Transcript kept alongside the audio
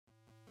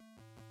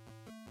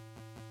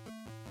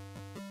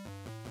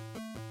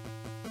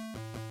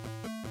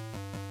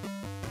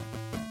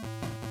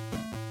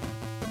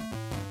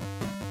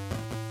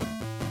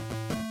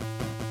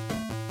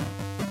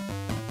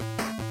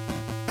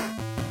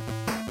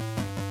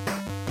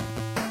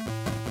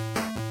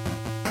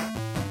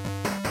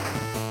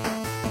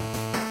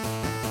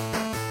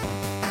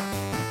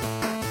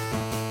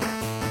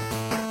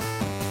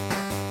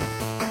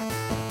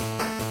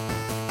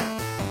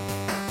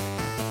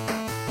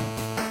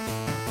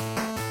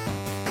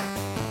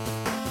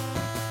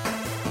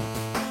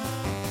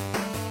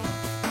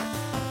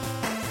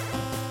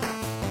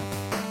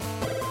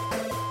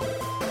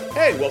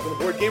Hey, welcome to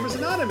Board Gamers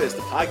Anonymous,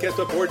 the podcast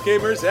of board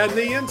gamers and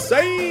the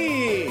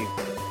insane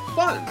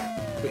fun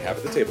we have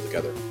at the table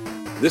together.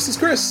 This is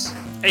Chris.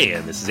 Hey,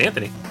 and this is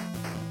Anthony.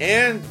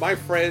 And my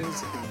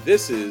friends,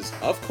 this is,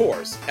 of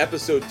course,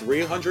 episode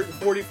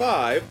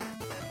 345.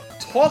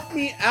 Talk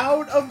me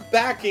out of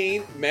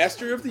backing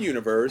Master of the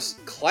Universe,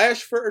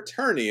 Clash for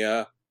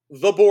Eternia,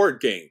 the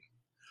board game.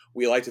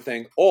 We like to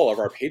thank all of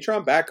our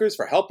Patreon backers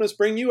for helping us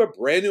bring you a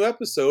brand new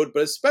episode,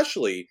 but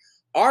especially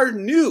our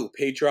new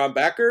Patreon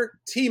backer,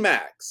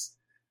 T-Max.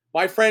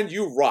 My friend,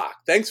 you rock.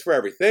 Thanks for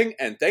everything,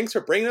 and thanks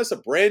for bringing us a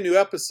brand new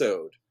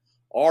episode.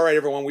 All right,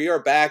 everyone, we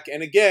are back,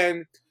 and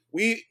again,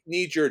 we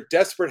need your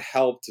desperate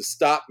help to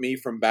stop me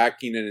from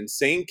backing an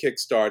insane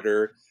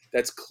Kickstarter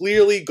that's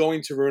clearly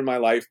going to ruin my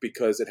life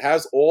because it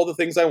has all the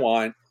things I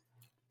want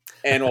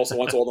and also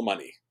wants all the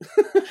money.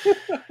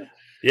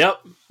 Yep.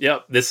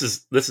 This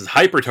is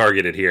hyper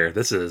targeted here.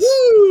 This is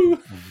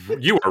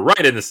you are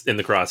right in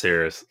the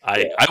crosshairs.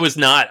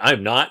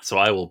 I'm not. So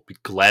I will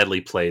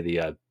gladly play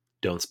the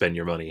don't spend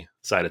your money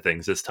side of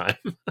things this time.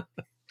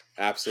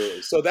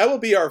 Absolutely. So that will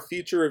be our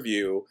feature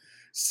review.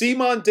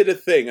 Simon did a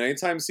thing.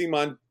 Anytime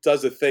Simon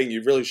does a thing,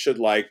 you really should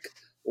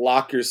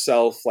lock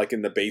yourself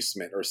in the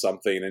basement or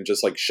something and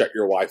just shut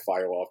your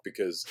Wi-Fi off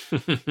because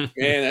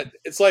man,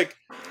 it's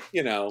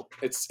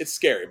it's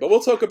scary. But we'll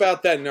talk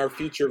about that in our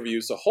feature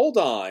review. So hold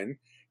on,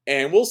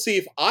 and we'll see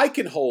if I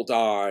can hold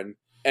on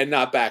and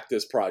not back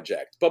this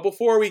project. But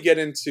before we get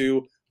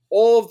into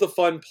all of the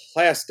fun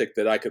plastic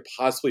that I could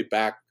possibly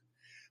back,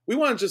 we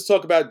want to just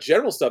talk about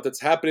general stuff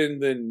that's happening in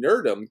the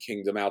nerdom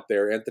kingdom out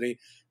there, Anthony.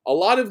 A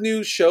lot of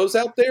new shows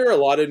out there, a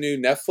lot of new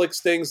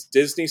Netflix things,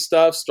 Disney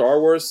stuff, Star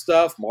Wars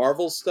stuff,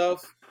 Marvel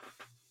stuff.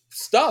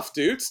 Stuff,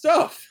 dude,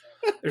 stuff.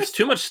 There's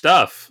too much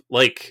stuff.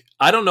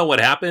 I don't know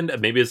what happened.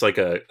 Maybe it's like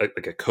a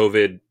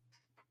COVID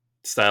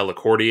style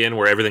accordion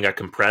where everything got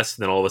compressed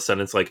and then all of a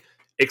sudden it's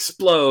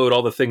explode.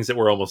 All the things that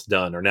were almost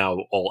done are now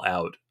all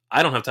out.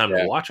 I don't have time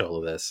to watch all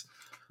of this.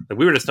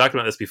 We were just talking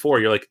about this before.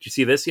 You're like, did you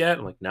see this yet?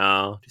 I'm like,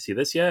 no. Did you see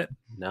this yet?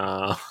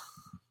 No.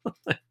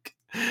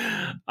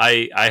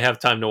 I have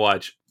time to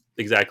watch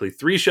exactly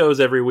 3 shows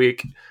every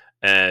week,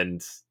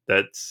 and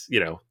that's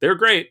they're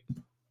great,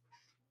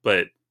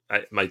 but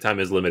my time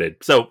is limited.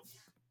 So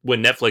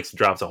when Netflix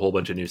drops a whole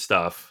bunch of new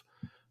stuff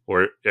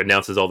or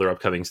announces all their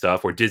upcoming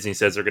stuff, or Disney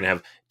says they're going to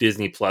have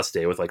Disney Plus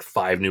Day with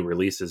 5 new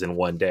releases in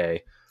one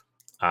day,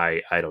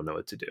 I don't know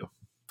what to do.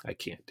 I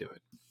can't do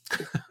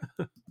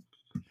it.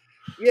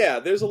 Yeah,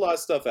 there's a lot of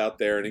stuff out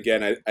there, and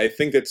again, I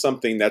think it's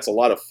something that's a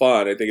lot of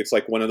fun. I think it's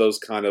one of those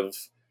kind of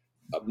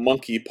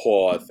monkey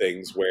paw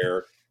things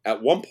where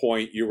at one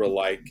point you were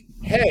like,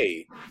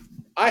 hey,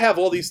 I have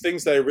all these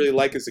things that I really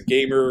like as a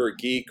gamer or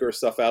geek or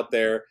stuff out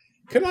there.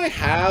 Can I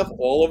have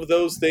all of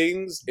those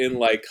things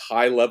in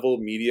high level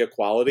media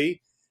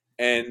quality?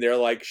 And they're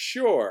like,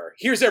 sure,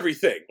 here's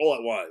everything all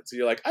at once. And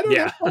you're like, I don't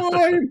have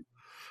time.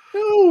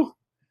 No.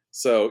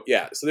 So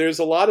there's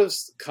a lot of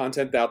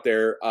content out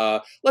there.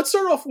 Let's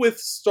start off with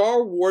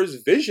Star Wars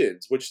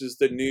Visions, which is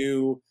the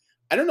new,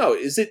 I don't know,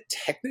 is it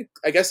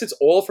I guess it's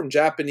all from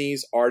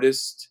Japanese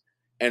artists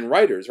and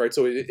writers, right?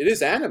 So it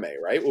is anime,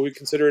 right? What we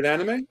consider an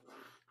anime?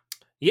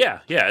 Yeah.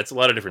 It's a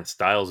lot of different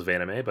styles of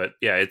anime, but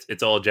yeah,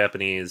 it's all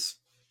Japanese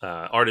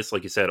artists,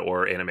 like you said,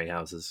 or anime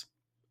houses.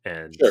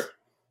 And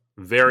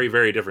very,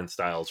 very different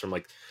styles from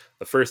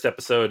the first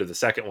episode to the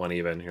second one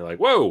even. You're like,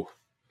 whoa!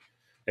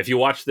 If you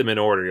watch them in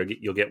order,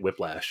 you'll get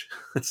whiplash.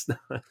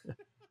 I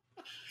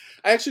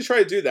actually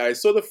tried to do that. I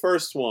saw the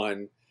first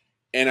one,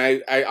 and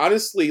I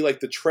honestly,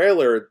 the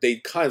trailer,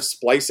 they kind of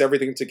splice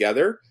everything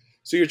together.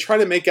 So you're trying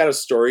to make out a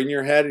story in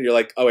your head, and you're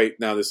like, oh, wait,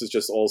 no, this is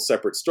just all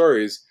separate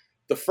stories.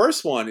 The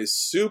first one is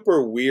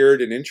super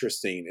weird and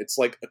interesting. It's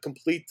a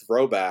complete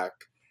throwback,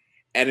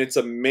 and it's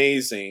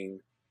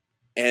amazing.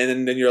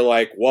 And then you're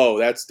like, whoa,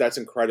 that's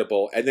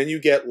incredible. And then you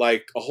get a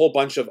whole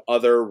bunch of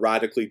other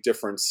radically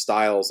different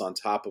styles on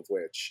top of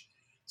which.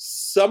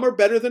 Some are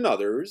better than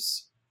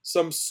others.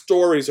 Some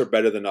stories are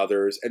better than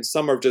others. And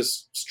some are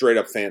just straight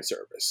up fan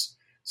service.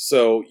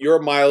 So your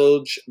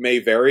mileage may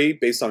vary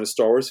based on a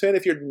Star Wars fan.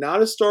 If you're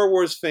not a Star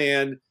Wars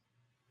fan,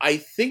 I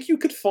think you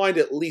could find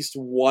at least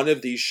one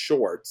of these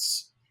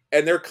shorts.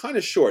 And they're kind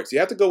of shorts. You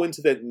have to go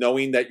into that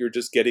knowing that you're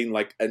just getting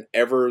an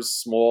ever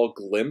small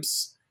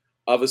glimpse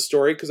of a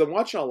story, because I'm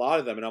watching a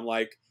lot of them and I'm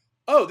like,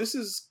 oh, this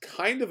is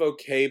kind of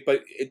okay, but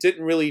it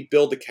didn't really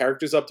build the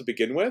characters up to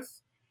begin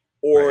with,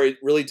 or it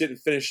really didn't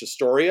finish the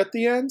story at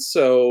the end.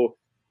 So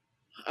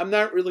I'm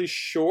not really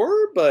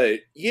sure,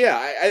 but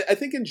yeah, I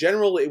think in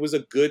general it was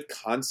a good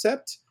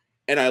concept,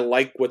 and I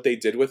like what they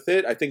did with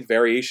it. I think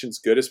variation's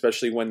good,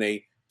 especially when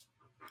they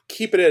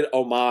keep it at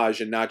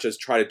homage and not just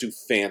try to do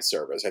fan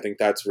service. I think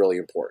that's really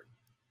important.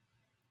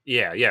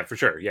 Yeah, for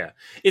sure. Yeah,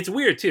 it's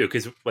weird too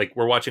because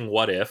we're watching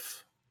What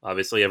If,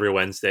 obviously every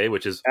Wednesday,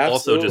 which is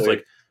also just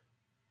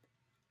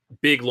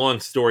big long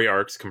story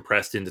arcs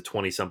compressed into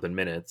 20 something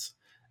minutes.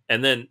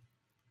 And then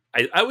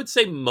I would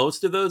say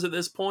most of those at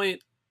this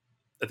point,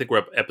 I think we're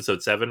up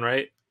episode 7,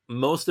 right?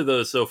 Most of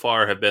those so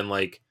far have been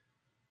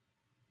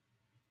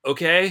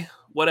okay,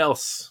 What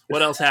else?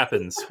 What else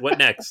happens? What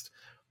next?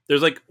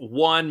 There's like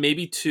one,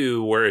 maybe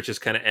two, where it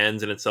just kind of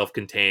ends and it's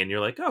self-contained. You're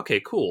like, okay,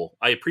 cool.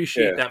 I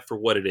appreciate Yeah, that for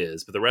what it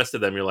is. But the rest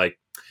of them, you're like,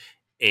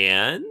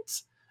 and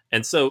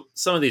and so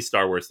some of these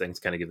Star Wars things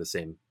kind of give the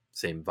same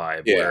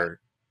vibe yeah. where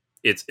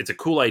it's a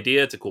cool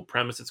idea, it's a cool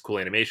premise, it's cool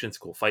animation, it's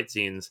cool fight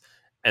scenes,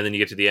 and then you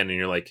get to the end and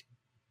you're like,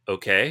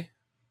 okay,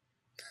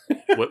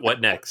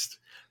 what next?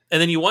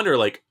 And then you wonder,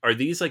 like, are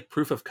these like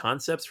proof of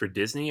concepts for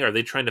Disney? Are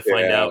they trying to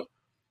find Yeah. out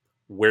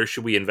where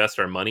should we invest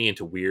our money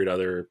into weird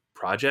other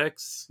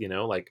projects?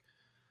 Like,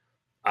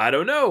 I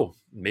don't know.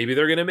 Maybe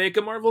they're gonna make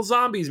a Marvel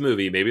Zombies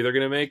movie. Maybe they're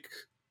gonna make,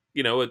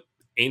 an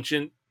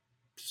ancient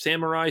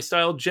samurai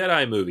style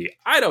Jedi movie.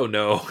 I don't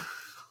know.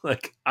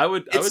 Like, I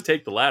would It's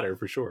take the latter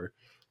for sure.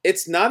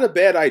 it's not a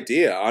bad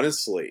idea,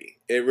 honestly.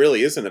 It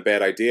really isn't a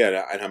bad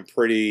idea, and I'm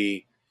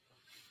pretty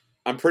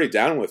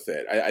down with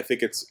it. I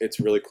think it's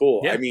really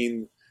cool. I Yeah.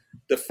 mean,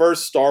 the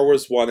first Star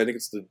Wars one, I think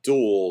it's the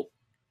Duel,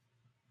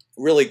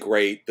 really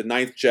great. The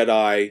Ninth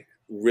Jedi,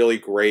 really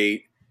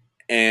great.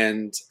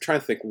 And I'm trying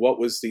to think, what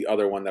was the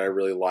other one that I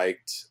really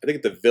liked? I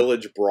think The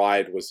Village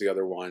Bride was the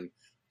other one.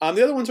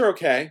 The other ones are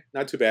okay,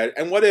 not too bad.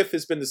 And What If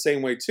has been the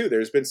same way too.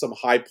 There's been some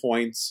high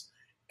points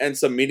and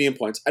some medium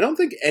points. I don't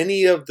think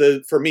any of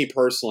for me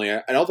personally,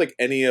 I don't think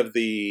any of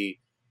the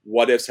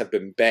What Ifs have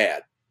been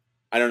bad.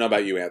 I don't know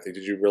about you, Anthony.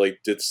 Did you really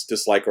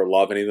dislike or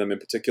love any of them in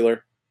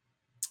particular?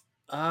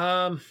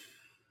 Um.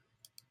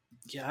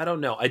 Yeah, I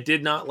don't know. I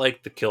did not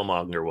like the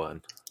Killmonger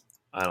one.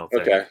 I don't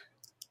think. Okay.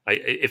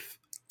 If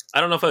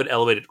I don't know if I would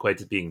elevate it quite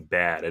to being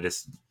bad. It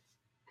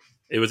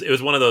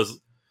was one of those.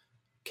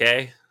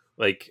 Okay,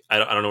 like I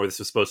don't know where this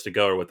was supposed to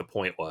go or what the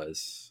point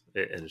was,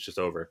 and it's just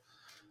over.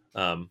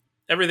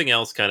 Everything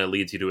else kind of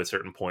leads you to a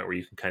certain point where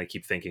you can kind of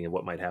keep thinking of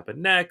what might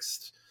happen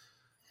next.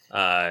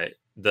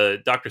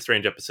 The Doctor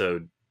Strange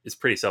episode is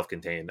pretty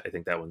self-contained. I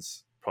think that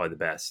one's probably the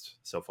best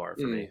so far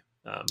for Mm. me.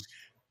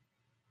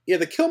 Yeah,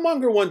 the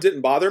Killmonger one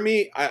didn't bother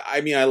me.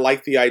 I mean, I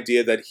like the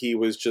idea that he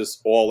was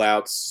just all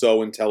out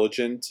so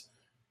intelligent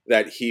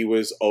that he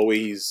was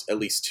always at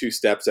least two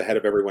steps ahead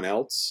of everyone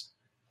else.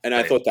 And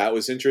I Right. thought that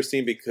was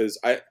interesting because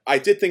I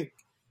did think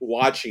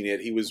watching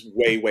it, he was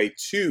way, way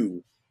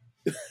too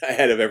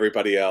ahead of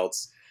everybody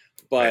else.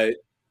 Right. But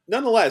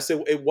nonetheless,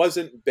 it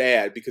wasn't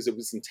bad because it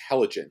was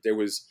intelligent.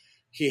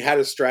 He had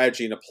a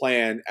strategy and a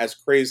plan, as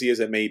crazy as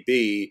it may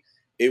be,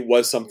 it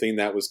was something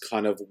that was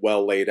kind of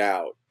well laid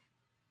out.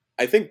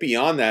 I think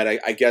beyond that,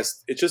 I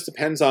guess it just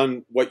depends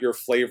on what your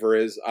flavor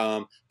is.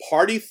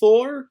 Party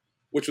Thor,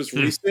 which was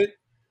Hmm. recent,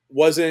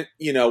 wasn't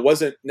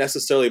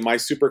necessarily my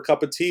super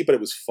cup of tea, but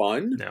it was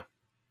fun. No.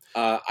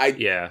 I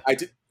Yeah. I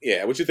did.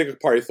 Yeah, what'd you think of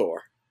Party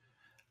Thor?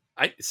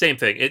 Same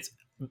thing. It's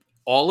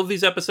all of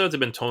these episodes have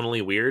been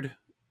tonally weird.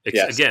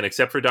 Yes. Again,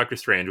 except for Doctor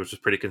Strange, which was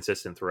pretty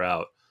consistent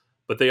throughout.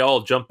 But they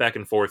all jump back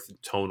and forth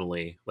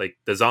tonally. Like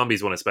the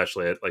zombies one,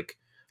 especially. Like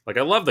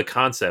I love the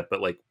concept,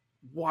 but like,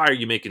 why are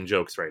you making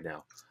jokes right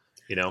now?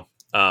 You know.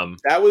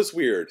 That was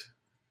weird.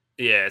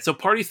 Yeah. So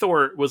Party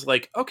Thor was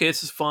like, okay,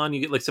 this is fun. You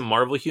get like some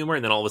Marvel humor,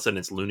 and then all of a sudden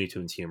it's Looney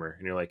Tunes humor,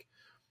 and you're like,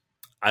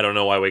 I don't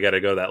know why we got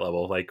to go that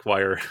level. Like, why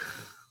are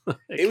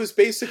It was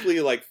basically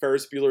like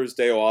Ferris Bueller's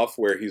Day Off,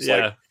 where he's like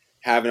yeah,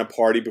 having a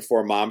party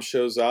before mom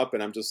shows up,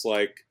 and I'm just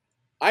like,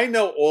 I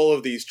know all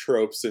of these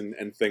tropes and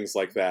things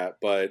like that,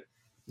 but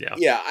yeah,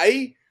 yeah,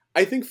 I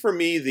think for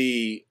me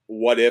if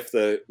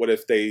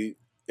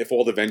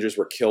all the Avengers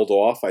were killed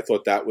off, I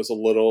thought that was a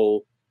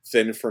little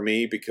thin for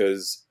me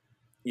because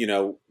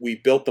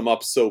we built them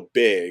up so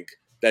big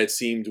that it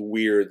seemed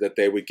weird that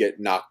they would get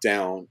knocked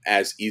down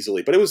as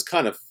easily. But it was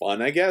kind of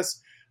fun, I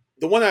guess.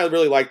 The one I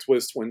really liked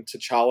was when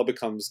T'Challa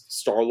becomes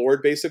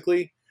Star-Lord,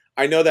 basically.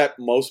 I know that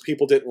most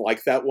people didn't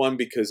like that one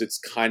because it's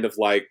kind of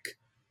like,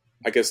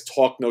 I guess,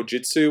 talk no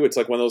jitsu. It's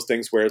like one of those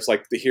things where it's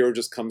like the hero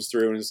just comes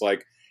through and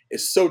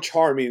is so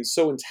charming and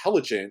so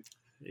intelligent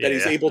that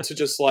he's yeah. able to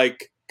just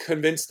like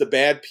convince the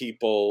bad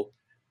people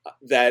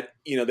that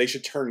they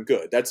should turn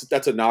good. That's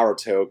a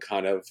Naruto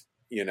kind of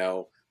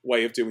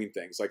way of doing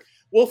things. Like,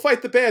 we'll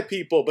fight the bad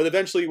people, but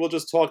eventually we'll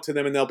just talk to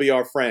them and they'll be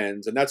our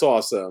friends, and that's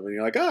awesome. And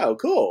you're like, oh,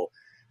 cool.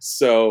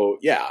 So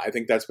yeah, I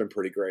think that's been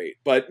pretty great.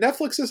 But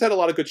Netflix has had a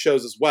lot of good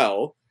shows as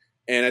well.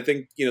 And I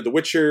think, The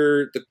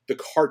Witcher, the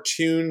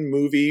cartoon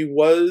movie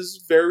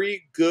was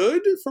very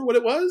good for what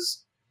it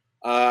was.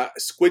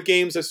 Squid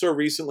Games I saw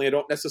recently. I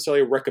don't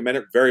necessarily recommend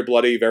it. Very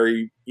bloody,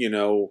 very,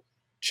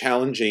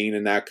 challenging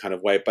in that kind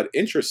of way, but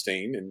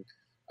interesting and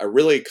a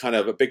really kind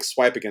of a big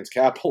swipe against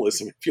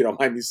capitalism, if you don't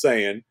mind me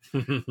saying.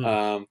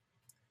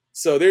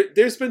 So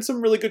there's been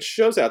some really good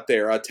shows out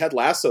there. Ted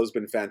Lasso's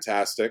been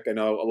fantastic. I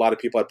know a lot of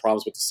people had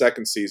problems with the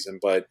second season,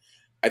 but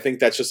I think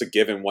that's just a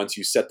given once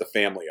you set the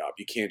family up.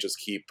 You can't just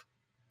keep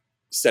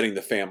setting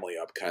the family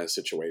up kind of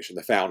situation,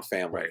 the found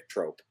family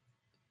trope.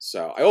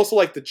 So I also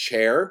like The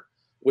Chair,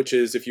 which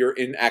is if you're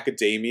in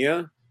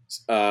academia,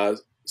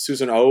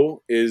 Susan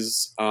O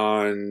is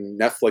on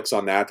Netflix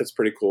on that. That's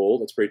pretty cool.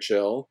 That's pretty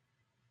chill.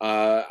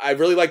 I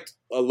really liked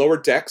Lower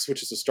Decks,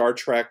 which is a Star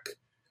Trek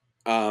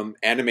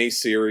anime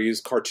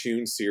series,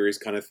 cartoon series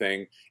kind of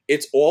thing.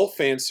 It's all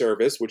fan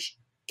service, which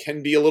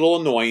can be a little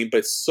annoying, but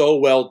it's so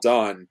well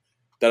done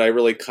that I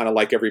really kind of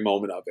like every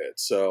moment of it.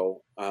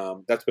 So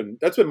that's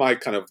been my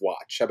kind of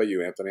watch. How about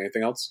you, Anthony?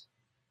 Anything else?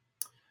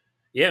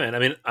 Yeah, man. I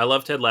mean, I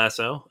love Ted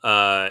Lasso.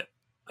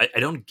 I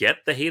don't get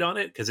the hate on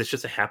it because it's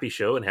just a happy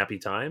show and happy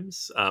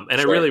times. And I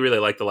Sure, really, really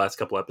like the last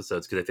couple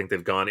episodes because I think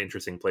they've gone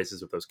interesting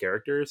places with those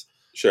characters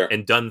sure.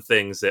 and done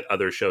things that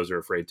other shows are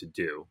afraid to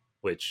do,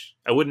 which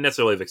I wouldn't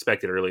necessarily have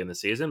expected early in the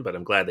season, but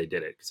I'm glad they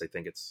did it because I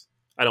think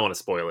I don't want to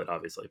spoil it,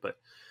 obviously, but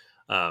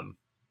um,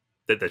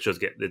 that show's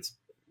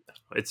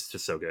it's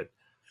just so good.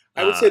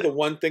 I would say Uh, the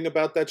one thing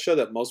about that show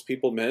that most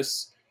people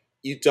miss,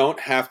 you don't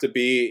have to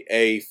be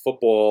a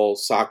football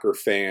soccer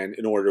fan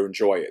in order to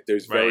enjoy it. right.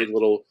 There's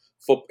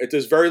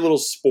very little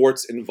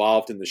sports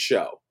involved in the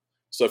show.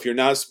 So if you're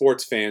not a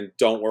sports fan,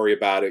 don't worry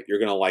about it. You're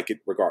going to like it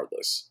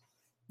regardless.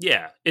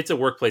 Yeah, it's a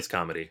workplace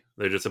comedy.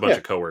 They're just a bunch Yeah.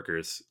 of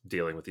coworkers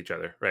dealing with each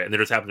other, right? And there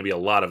just happen to be a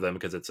lot of them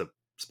because it's a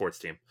sports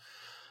team.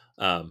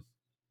 Um,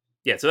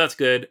 yeah, so that's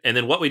good. And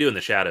then What We Do in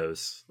the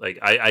Shadows. Like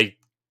I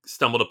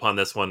stumbled upon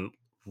this one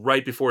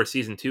right before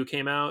season 2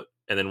 came out,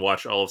 and then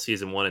watched all of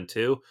season 1 and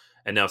 2,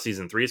 and now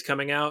season 3 is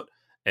coming out,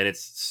 and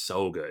it's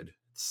so good.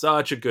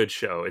 Such a good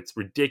show. It's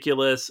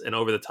ridiculous and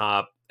over the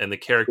top, and the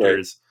Great.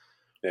 characters,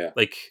 Yeah.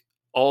 like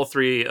all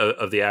three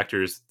of the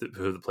actors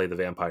who play the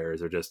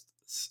vampires are just,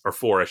 or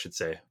four, I should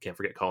say. Can't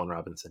forget Colin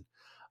Robinson.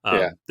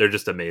 Yeah. They're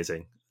just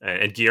amazing,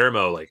 and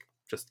Guillermo, like,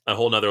 just a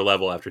whole nother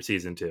level after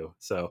season 2.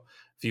 So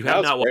if you have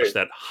That's not watched great.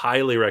 that,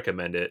 highly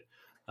recommend it.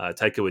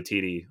 Taika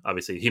Waititi,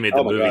 obviously, he made the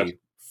Oh my God. movie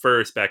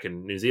first back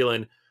in New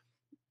Zealand,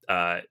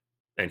 uh,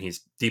 and he's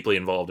deeply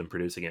involved in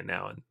producing it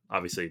now. And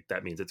obviously,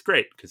 that means it's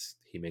great because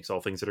he makes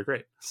all things that are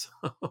great. So,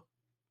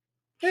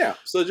 Yeah.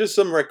 So just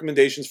some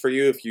recommendations for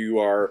you if you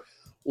are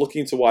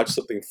looking to watch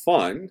something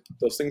fun.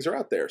 Those things are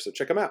out there. So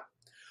check them out.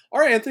 All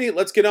right, Anthony,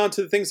 let's get on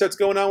to the things that's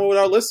going on with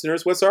our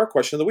listeners. What's our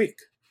question of the week?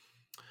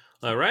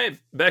 all right,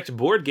 back to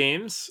board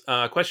games.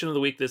 Question of the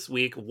week this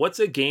week: what's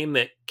a game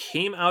that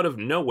came out of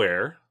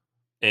nowhere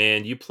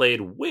and you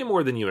played way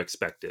more than you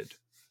expected?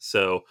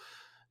 So,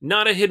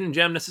 not a hidden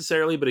gem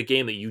necessarily, but a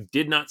game that you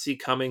did not see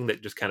coming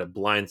that just kind of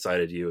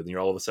blindsided you, and you're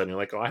all of a sudden you're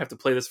like, "Oh, I have to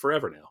play this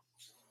forever now."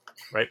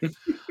 Right?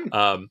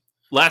 um,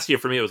 Last year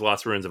for me, it was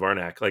Lost Ruins of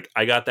Arnak. Like,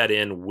 I got that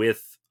in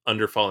with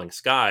Under Falling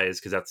Skies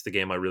because that's the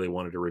game I really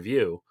wanted to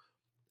review,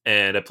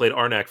 and I played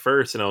Arnak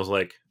first, and I was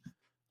like,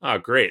 "Oh,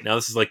 great! Now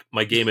this is like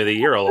my game of the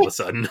year all of a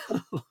sudden."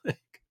 Like,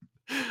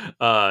 and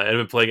I've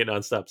been playing it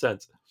nonstop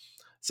since.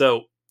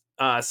 So,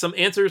 some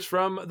answers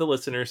from the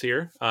listeners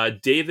here.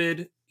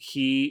 David,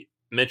 he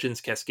mentions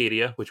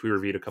Cascadia, which we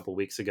reviewed a couple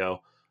weeks ago.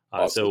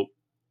 Awesome. So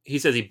he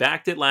says he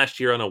backed it last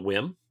year on a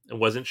whim and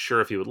wasn't sure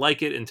if he would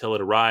like it until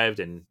it arrived,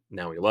 and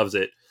now he loves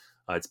it.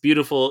 It's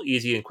beautiful,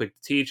 easy, and quick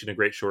to teach, and a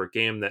great short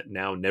game that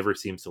now never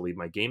seems to leave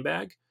my game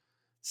bag.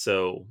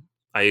 So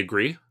I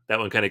agree. That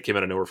one kind of came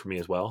out of nowhere for me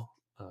as well.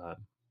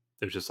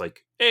 It was just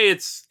like, hey,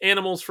 it's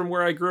animals from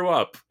where I grew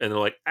up. And they're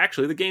like,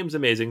 actually, the game's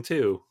amazing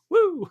too.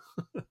 Woo!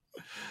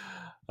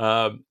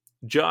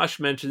 Josh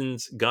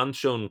mentions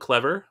Gunshone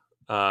Clever.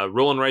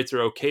 Roll and writes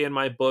are okay in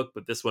my book,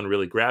 but this one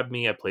really grabbed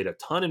me. I played a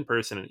ton in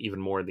person and even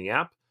more in the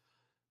app.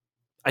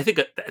 I think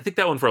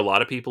that one for a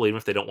lot of people, even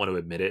if they don't want to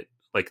admit it,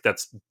 like,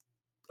 that's,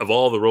 of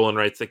all the roll and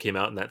writes that came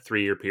out in that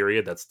 3-year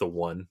period, that's the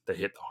one that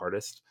hit the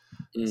hardest.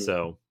 Mm.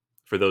 So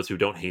for those who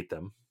don't hate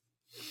them.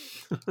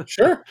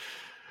 Sure.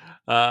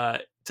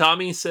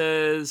 Tommy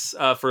says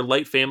for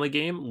light family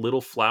game,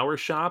 Little Flower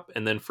Shop,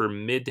 and then for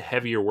mid to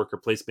heavier worker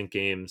placement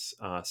games,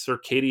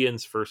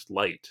 Circadian's First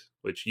Light,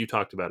 which you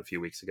talked about a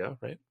few weeks ago,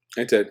 right?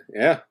 I did.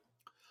 Yeah.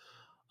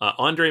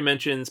 Andre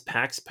mentions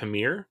Pax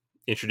Pamir,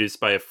 introduced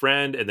by a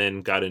friend, and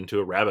then got into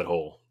a rabbit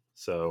hole.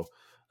 So,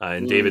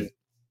 and Mm. David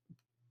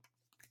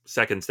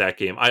seconds that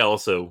game. I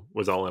also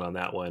was all in on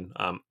that one.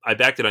 I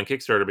backed it on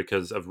Kickstarter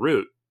because of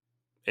Root,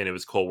 and it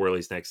was Cole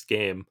Worley's next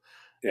game.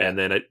 Yeah. And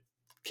then it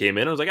came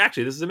in. I was like,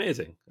 actually, this is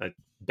amazing. I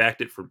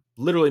backed it for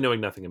literally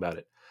knowing nothing about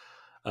it.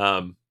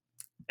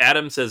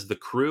 Adam says The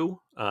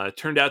Crew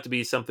turned out to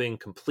be something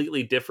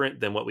completely different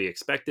than what we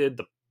expected.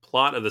 The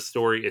plot of the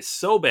story is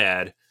so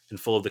bad and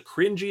full of the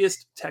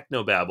cringiest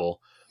technobabble.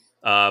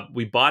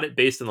 We bought it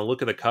based on the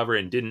look of the cover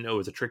and didn't know it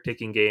was a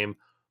trick-taking game.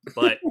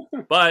 But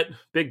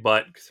big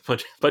but,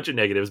 bunch of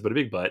negatives, but a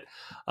big but.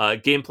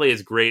 Gameplay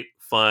is great,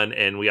 fun,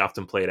 and we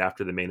often play it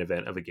after the main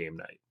event of a game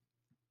night.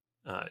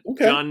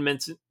 Okay. John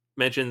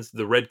mentions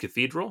The Red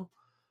Cathedral.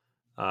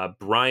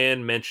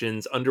 Brian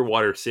mentions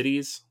Underwater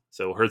Cities.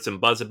 So heard some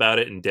buzz about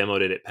it and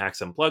demoed it at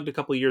PAX Unplugged a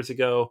couple years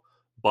ago.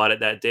 Bought it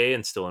that day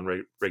and still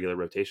in regular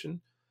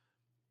rotation.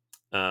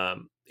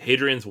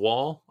 Hadrian's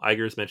Wall.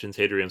 Igers mentions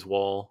Hadrian's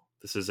Wall.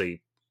 This is a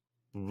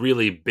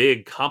really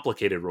big,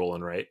 complicated roll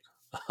and write.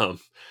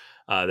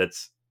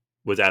 That's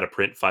was out of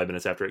print 5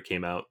 minutes after it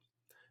came out.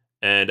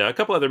 And a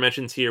couple other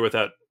mentions here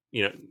without,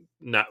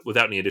 not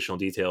without any additional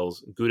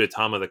details.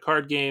 Gudetama, the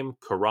card game,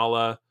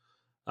 Kerala,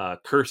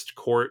 Cursed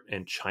Court,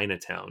 and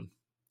Chinatown.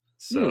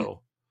 Hmm.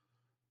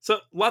 So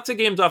lots of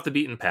games off the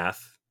beaten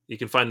path. You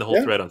can find the whole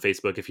Yeah. thread on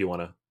Facebook if you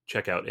want to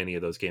check out any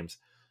of those games.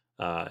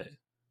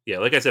 Yeah,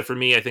 like I said, for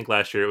me, I think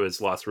last year it was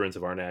Lost Ruins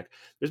of Arnak.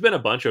 There's been a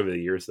bunch over the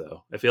years,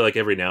 though. I feel like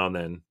every now and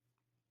then,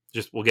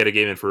 just we'll get a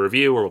game in for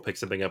review, or we'll pick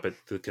something up at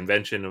the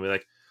convention, and we're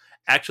like,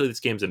 actually, this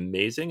game's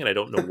amazing, and I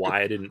don't know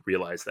why I didn't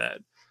realize that.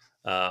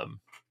 Um,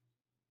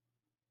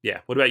 yeah.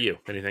 What about you?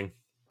 Anything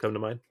come to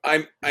mind?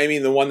 I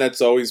mean, the one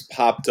that's always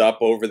popped up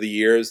over the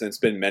years, and it's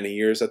been many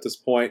years at this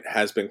point,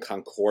 has been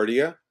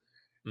Concordia.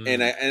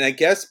 And Mm, I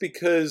guess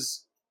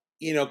because,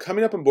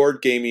 coming up in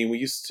board gaming, we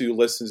used to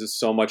listen to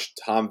so much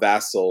Tom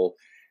Vassell,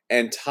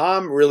 and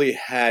Tom really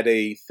had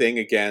a thing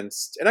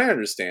against, and I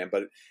understand,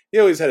 but he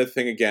always had a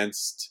thing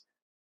against,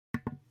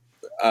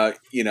 how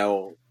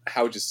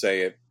would you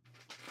say it?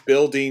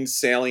 Building,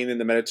 sailing in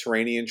the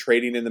Mediterranean,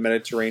 trading in the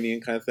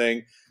Mediterranean kind of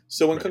thing.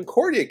 So when right.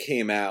 Concordia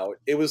came out,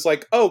 it was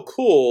like, oh,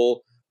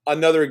 cool,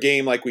 another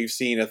game like we've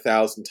seen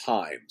 1,000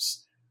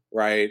 times,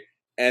 right?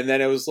 And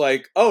then it was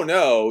like, oh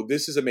no,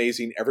 this is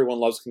amazing. Everyone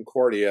loves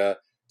Concordia,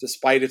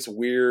 despite its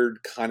weird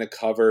kind of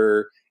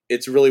cover.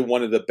 It's really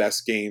one of the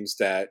best games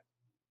that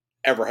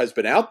ever has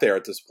been out there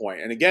at this point.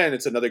 And again,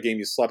 it's another game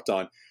you slept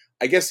on.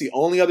 I guess the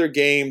only other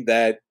game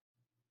that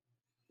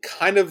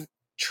kind of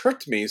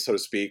tricked me, so to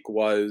speak,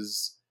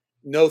 was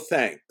No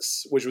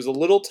Thanks, which was a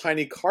little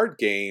tiny card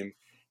game.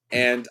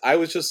 And I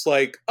was just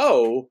like,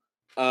 oh,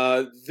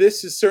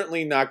 this is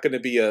certainly not going to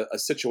be a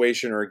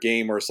situation or a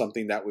game or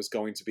something that was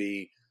going to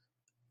be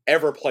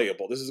ever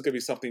playable. This is going to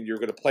be something you're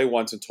going to play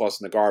once and toss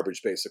in the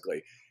garbage,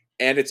 basically.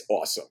 And it's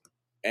awesome.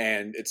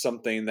 And it's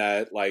something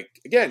that, like,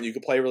 again, you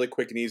can play really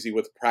quick and easy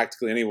with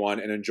practically anyone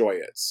and enjoy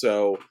it.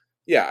 So,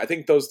 yeah, I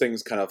think those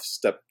things kind of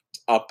stepped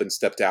up and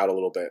stepped out a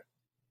little bit.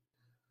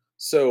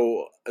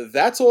 So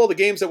that's all the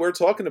games that we're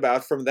talking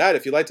about from that.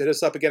 If you'd like to hit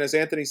us up again, as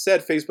Anthony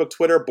said, Facebook,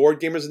 Twitter,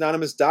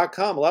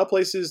 BoardGamersAnonymous.com. A lot of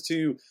places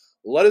to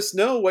let us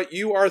know what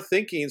you are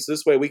thinking. So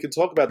this way we can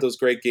talk about those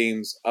great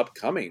games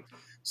upcoming.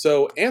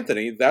 So,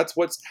 Anthony, that's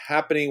what's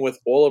happening with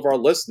all of our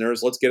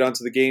listeners. Let's get on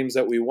to the games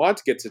that we want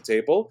to get to the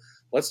table.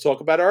 Let's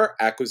talk about our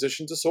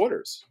acquisition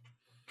disorders.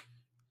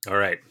 All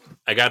right.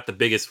 I got the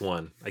biggest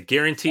one. I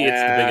guarantee it's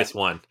the biggest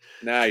one.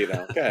 Nah, you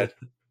don't. Go ahead.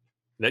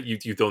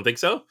 You don't think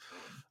so?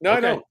 No, I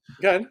Okay. don't.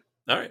 Go ahead.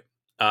 All right.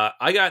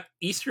 I got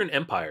Eastern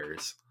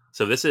Empires.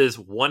 So this is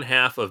one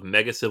half of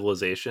Mega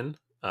Civilization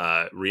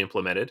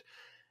re-implemented,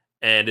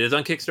 and it is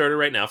on Kickstarter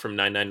right now from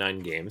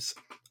 999 Games.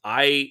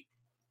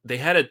 They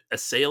had a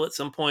sale at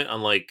some point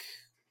on like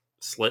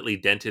slightly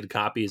dented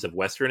copies of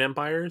Western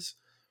Empires,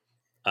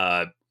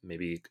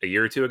 maybe a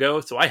year or two ago.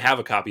 So I have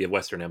a copy of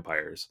Western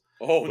Empires,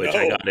 Oh, which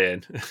I no. got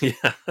in.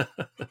 Yeah,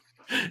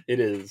 it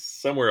is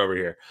somewhere over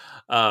here.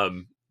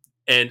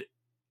 And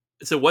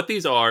so what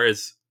these are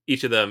is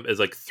each of them is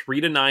like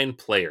 3 to 9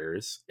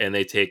 players, and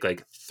they take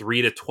like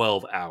 3 to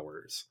 12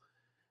 hours,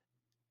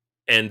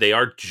 and they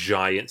are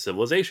giant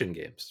civilization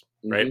games,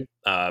 right?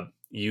 Mm-hmm.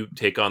 You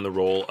take on the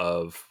role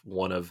of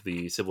one of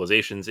the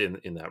civilizations in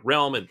that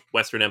realm. And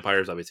Western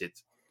Empires, obviously,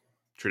 it's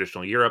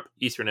traditional Europe.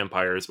 Eastern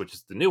Empires, which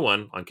is the new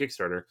one on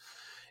Kickstarter,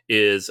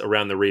 is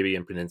around the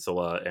Arabian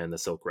Peninsula and the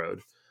Silk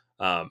Road.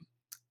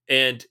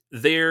 And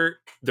they're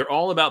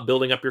all about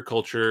building up your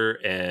culture,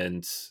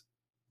 and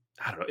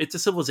I don't know, it's a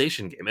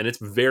civilization game, and it's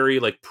very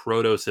like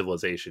proto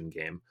civilization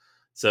game.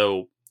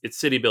 So it's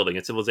city building,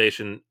 it's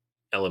civilization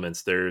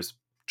elements. There's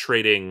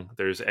trading,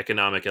 there's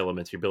economic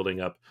elements. You're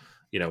building up,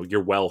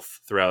 your wealth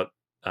throughout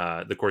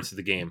the course of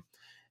the game,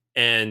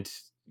 and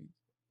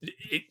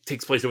it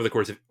takes place over the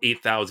course of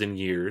 8,000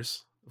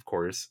 years, of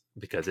course,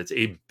 because it's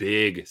a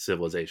big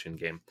civilization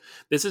game.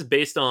 This is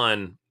based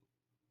on,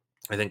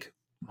 I think,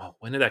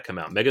 when did that come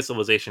out? Mega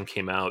Civilization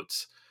came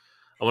out,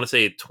 I want to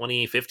say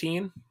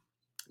 2015, and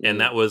Mm-hmm.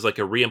 that was like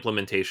a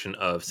re-implementation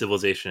of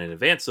Civilization and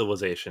Advanced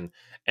Civilization,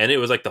 and it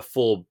was like the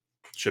full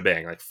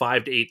shebang, like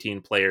 5 to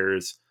 18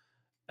 players.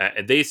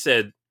 And they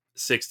said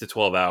 6 to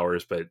 12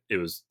 hours, but it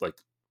was like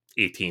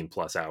 18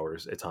 plus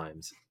hours at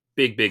times.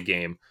 Big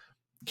game.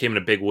 Came in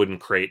a big wooden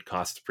crate,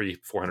 cost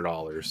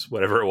 $400,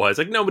 whatever it was.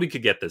 Like nobody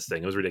could get this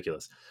thing. It was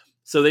ridiculous.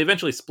 So they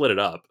eventually split it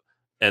up,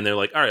 and they're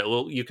like, all right,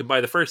 well, you can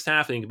buy the first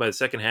half and you can buy the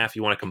second half.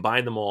 You want to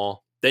combine them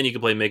all, then you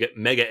can play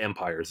Mega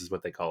Empires is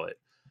what they call it.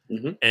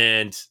 Mm-hmm.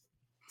 And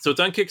so it's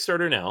on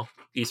Kickstarter now,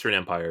 Eastern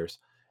Empires.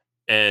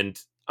 And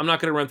I'm not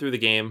going to run through the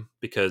game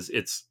because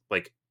it's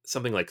like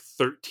something like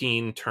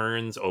 13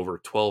 turns over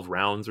 12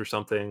 rounds or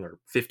something, or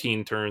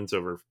 15 turns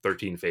over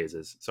 13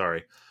 phases.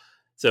 Sorry.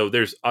 So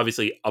there's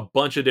obviously a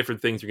bunch of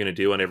different things you're going to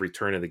do on every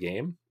turn of the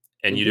game,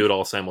 and you Mm-hmm. do it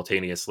all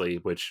simultaneously,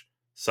 which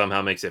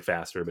somehow makes it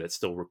faster, but it's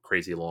still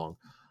crazy long.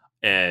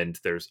 And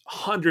there's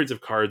hundreds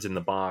of cards in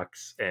the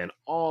box and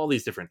all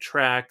these different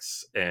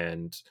tracks,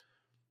 and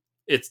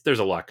there's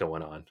a lot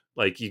going on.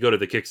 Like you go to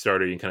the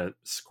Kickstarter, you kind of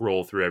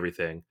scroll through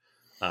everything.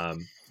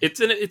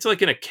 It's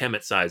like in a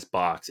Kemet sized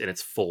box, and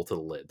it's full to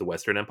the lid. The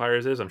Western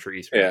Empires is. I'm sure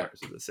Eastern Yeah. Empires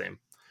is the same.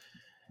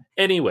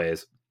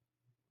 Anyways,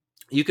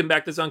 you can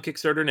back this on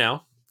Kickstarter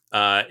now,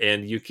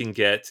 and you can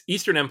get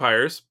Eastern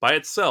Empires by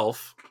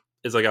itself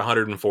is like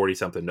 $140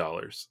 something.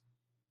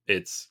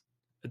 It's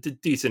a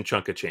decent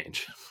chunk of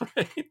change,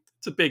 right?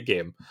 It's a big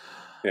game.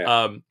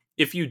 Yeah.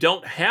 If you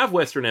don't have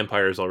Western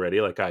Empires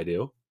already, like I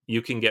do,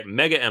 you can get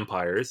Mega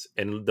Empires,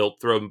 and they'll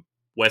throw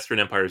Western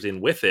Empires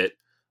in with it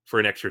for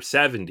an extra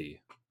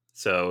 70.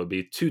 So it'd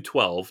be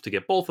 212 to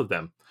get both of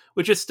them,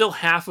 which is still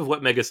half of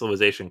what Mega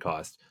Civilization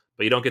cost,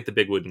 but you don't get the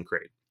big wooden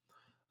crate.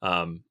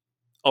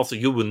 Also,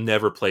 you will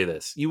never play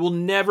this. You will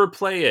never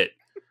play it.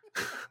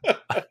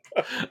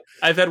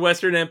 I've had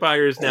Western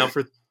Empires now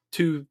for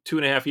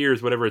 2.5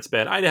 years, whatever it's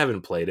been. I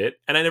haven't played it,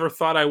 and I never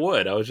thought I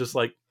would. I was just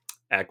like,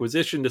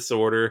 acquisition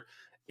disorder.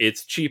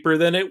 It's cheaper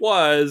than it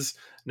was.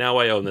 Now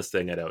I own this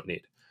thing I don't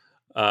need.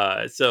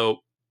 So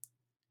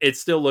it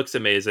still looks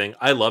amazing.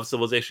 I love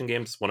Civilization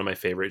games. It's one of my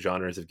favorite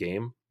genres of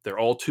game. They're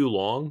all too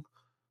long,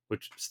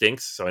 which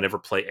stinks, so I never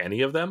play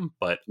any of them,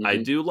 but I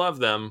do love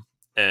them,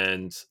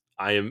 and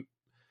I am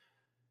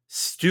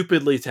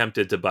stupidly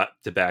tempted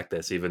to back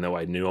this, even though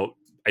I knew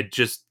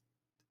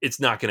it's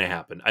not going to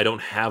happen. I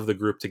don't have the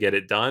group to get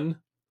it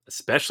done,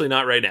 especially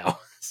not right now.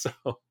 So,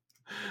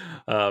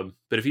 but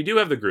if you do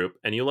have the group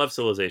and you love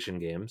Civilization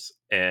games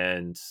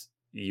and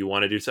you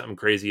want to do something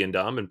crazy and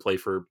dumb and play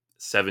for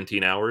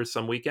 17 hours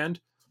some weekend,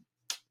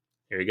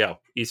 here you go.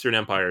 Eastern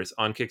Empires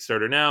on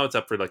Kickstarter now. It's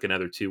up for like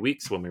another 2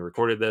 weeks when we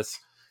recorded this,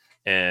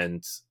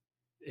 and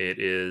it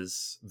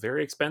is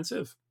very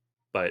expensive,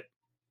 but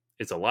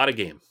it's a lot of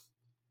game.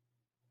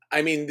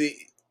 I mean,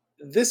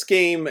 this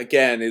game,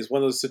 again, is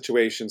one of those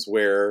situations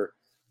where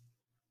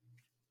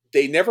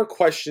they never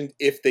questioned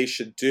if they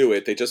should do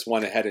it. They just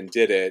went ahead and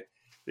did it.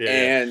 Yeah.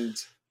 And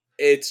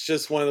it's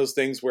just one of those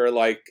things where,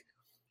 like,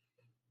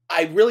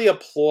 I really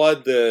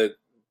applaud the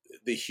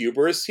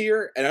hubris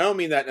here. And I don't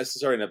mean that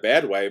necessarily in a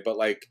bad way, but,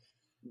 like,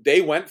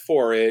 they went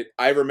for it.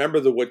 I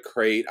remember the wood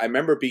crate. I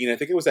remember I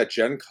think it was at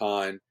Gen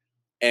Con,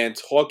 and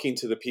talking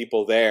to the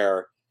people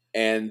there.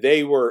 And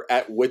they were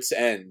at wit's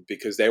end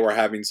because they were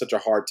having such a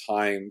hard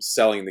time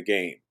selling the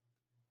game.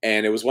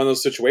 And it was one of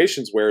those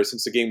situations where,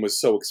 since the game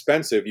was so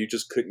expensive, you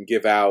just couldn't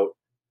give out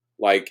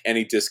like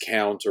any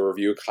discount or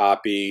review a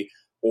copy,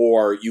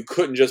 or you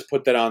couldn't just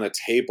put that on a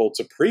table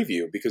to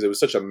preview because it was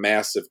such a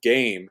massive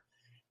game.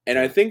 And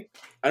I don't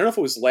know if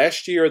it was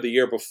last year or the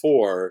year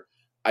before,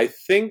 I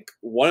think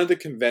one of the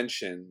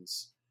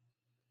conventions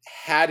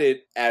had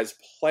it as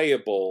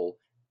playable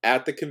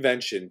at the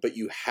convention, but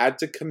you had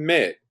to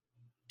commit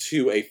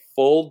to a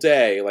full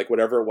day, like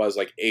whatever it was,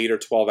 like 8 or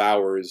 12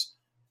 hours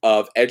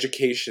of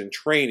education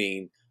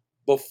training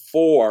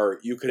before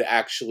you could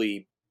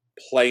actually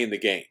play in the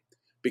game,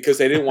 because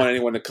they didn't want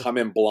anyone to come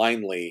in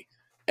blindly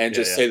and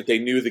just say that they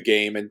knew the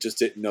game and just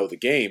didn't know the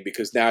game,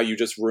 because now you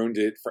just ruined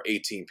it for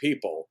 18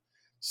 people.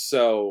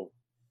 So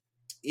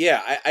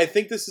yeah, I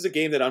think this is a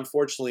game that,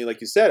 unfortunately, like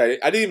you said,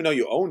 I didn't even know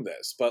you owned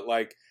this, but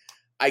like,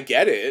 I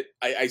get it.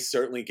 I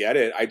certainly get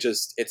it.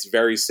 It's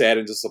very sad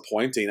and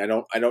disappointing. I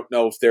don't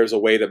know if there's a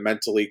way to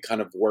mentally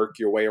kind of work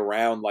your way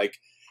around, like,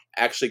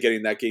 actually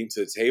getting that game to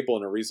the table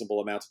in a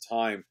reasonable amount of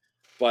time.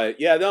 But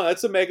yeah, no,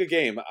 that's a mega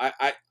game.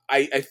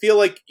 I feel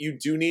like you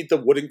do need the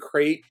wooden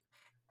crate,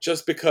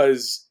 just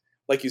because,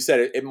 like you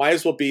said, it might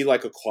as well be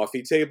like a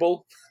coffee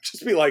table.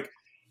 Just be like,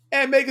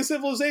 and Mega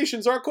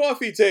Civilization's our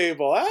coffee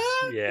table. Look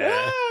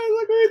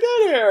what we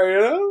did here, you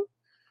know?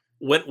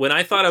 When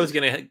I thought I was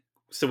going to...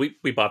 So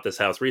we bought this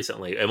house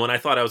recently, and when I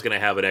thought I was going to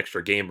have an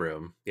extra game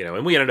room, you know,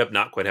 and we ended up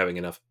not quite having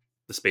enough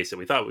the space that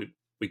we thought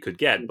we could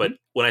get. But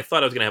when I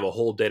thought I was going to have a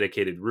whole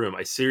dedicated room,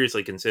 I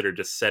seriously considered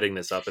just setting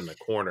this up in the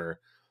corner.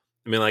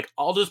 I mean, like,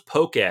 I'll just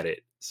poke at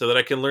it so that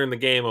I can learn the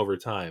game over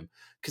time,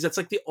 because that's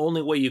like the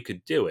only way you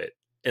could do it,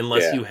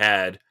 unless you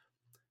had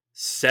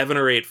 7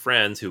 or 8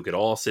 friends who could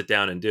all sit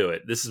down and do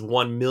it. This is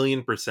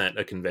 1,000,000%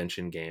 a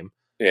convention game.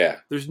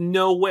 Yeah, there's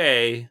no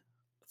way.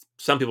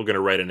 Some people are going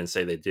to write in and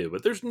say they do,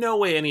 but there's no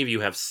way any of you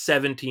have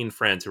 17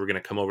 friends who are going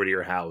to come over to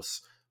your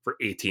house for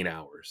 18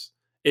 hours.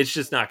 It's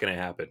just not going to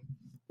happen.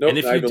 Nope, and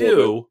if you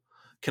do,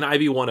 can I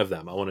be one of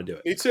them? I want to do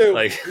it. Me too.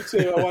 Me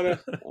too. I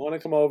want to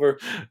come over.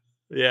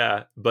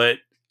 Yeah, but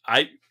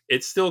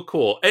it's still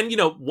cool. And, you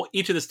know,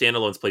 each of the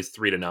standalones plays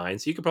 3 to 9,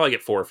 so you could probably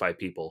get 4 or 5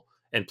 people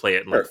and play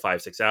it in like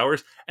 5-6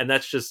 hours. And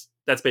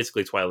that's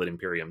basically Twilight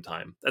Imperium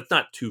time. That's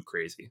not too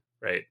crazy,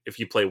 right? If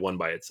you play one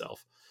by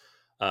itself.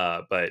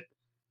 But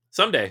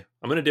someday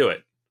I'm going to do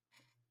it.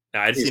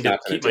 Now, I just need to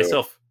keep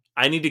myself.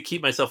 I need to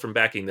keep myself from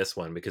backing this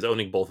one, because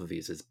owning both of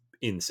these is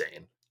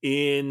insane.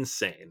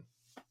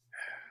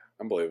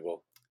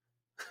 Unbelievable.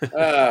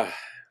 All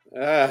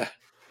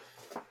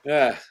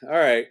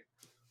right.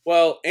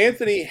 Well,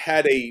 Anthony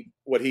had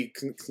what he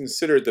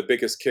considered the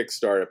biggest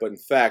Kickstarter, but in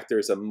fact,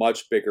 there's a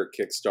much bigger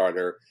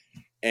Kickstarter.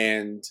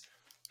 And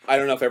I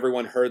don't know if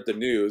everyone heard the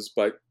news,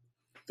 but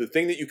the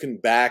thing that you can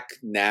back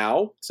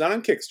now, it's not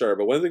on Kickstarter,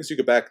 but one of the things you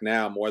can back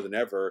now more than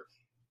ever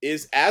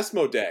is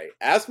Asmodee.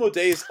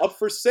 Asmodee is up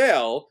for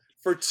sale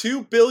for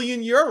 2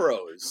 billion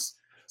euros.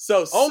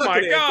 So, oh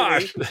my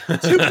gosh,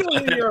 2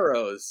 billion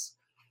euros.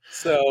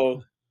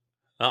 So,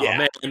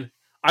 man,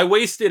 I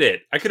wasted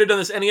it. I could have done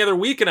this any other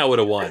week and I would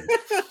have won.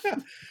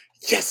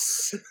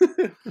 Yes.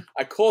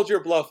 I called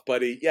your bluff,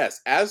 buddy.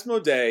 Yes,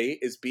 Asmodee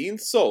is being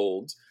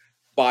sold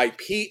by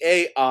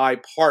PAI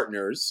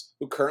Partners,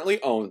 who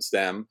currently owns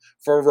them,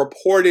 for a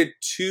reported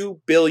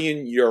 2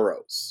 billion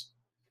euros.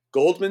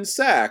 Goldman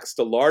Sachs,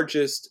 the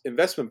largest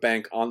investment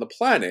bank on the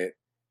planet,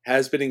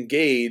 has been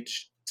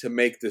engaged to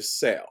make this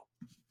sale.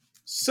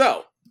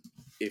 So,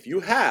 if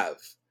you have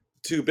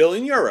 2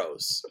 billion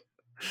euros,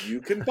 you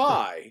can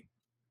buy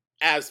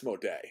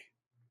Asmodee.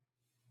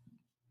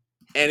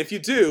 And if you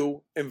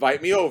do,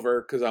 invite me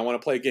over because I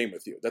want to play a game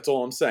with you. That's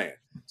all I'm saying.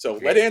 So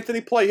let Anthony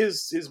play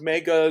his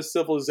mega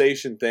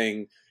civilization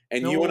thing,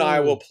 and you and I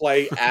will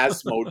play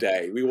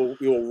Asmodee. We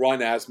will run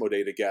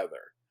Asmodee together.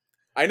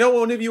 I know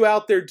one of you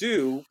out there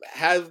do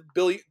have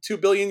 2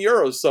 billion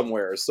euros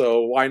somewhere,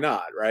 so why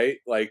not, right?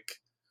 Like,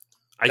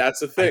 that's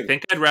the thing. I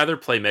think I'd rather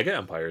play Mega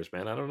Empires,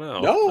 man. I don't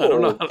know. No, I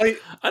don't know.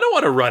 I don't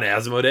want to run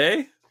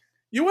Asmodee.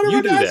 You want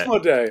to run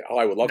Asmodee? Oh,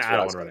 I would love to. I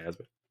don't want to run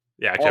Asmodee.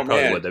 Yeah, actually, I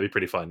probably would. That'd be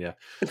pretty fun. Yeah.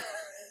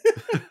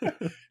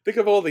 Think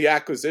of all the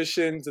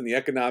acquisitions and the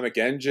economic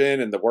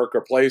engine and the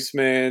worker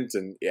placement,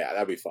 and yeah,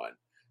 that'd be fun.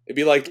 It'd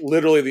be like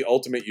literally the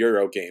ultimate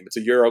Euro game. It's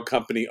a Euro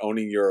company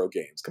owning Euro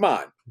games. Come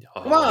on,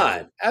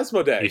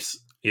 Asmodee.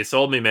 You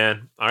sold me,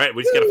 man. All right,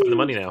 we just gotta find the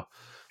money now.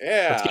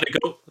 Yeah,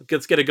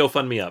 let's get a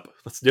GoFundMe up.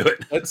 Let's do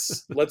it.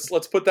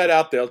 let's put that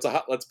out there.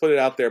 Let's put it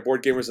out there.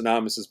 Board Gamers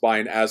Anonymous is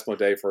buying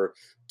Asmodee for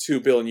 2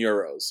 billion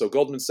euros. So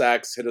Goldman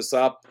Sachs, hit us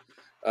up.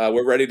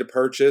 We're ready to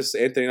purchase.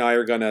 Anthony and I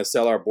are going to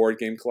sell our board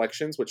game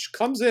collections, which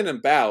comes in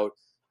about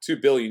 2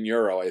 billion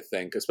euro, I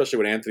think, especially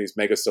with Anthony's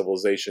Mega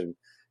Civilization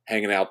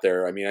hanging out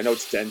there. I mean, I know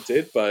it's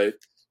dented, but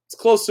it's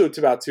close to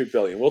about 2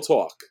 billion. We'll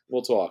talk.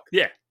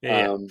 Yeah.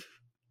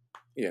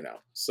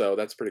 So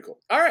that's pretty cool.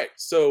 All right.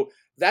 So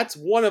that's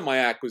one of my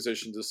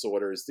acquisition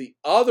disorders. The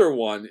other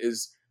one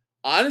is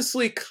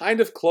honestly kind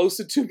of close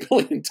to $2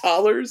 billion.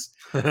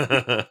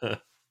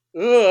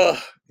 Ugh.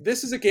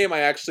 This is a game I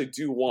actually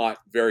do want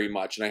very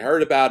much, and I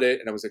heard about it,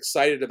 and I was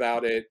excited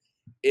about it.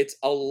 It's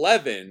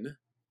 11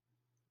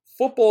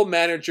 Football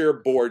Manager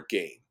board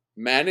game.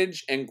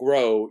 Manage and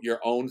grow your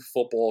own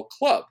football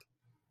club.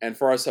 And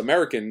for us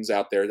Americans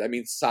out there, that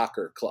means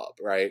soccer club,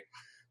 right?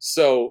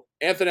 So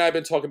Anthony and I have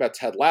been talking about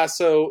Ted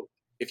Lasso.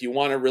 If you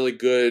want a really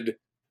good,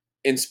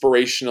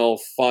 inspirational,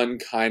 fun,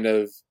 kind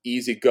of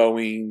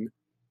easygoing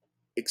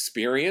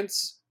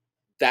experience,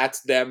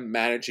 that's them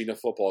managing a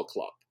football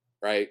club.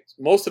 Right?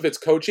 Most of it's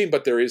coaching,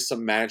 but there is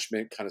some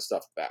management kind of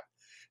stuff about.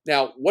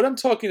 Now, what I'm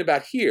talking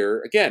about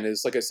here, again,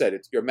 is like I said,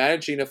 you're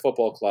managing a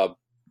football club,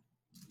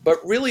 but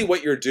really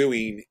what you're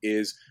doing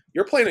is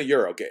you're playing a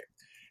Euro game.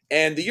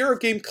 And the Euro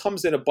game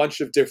comes in a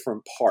bunch of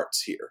different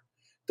parts here.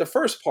 The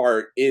first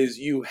part is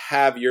you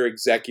have your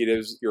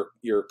executives,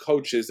 your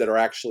coaches that are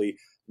actually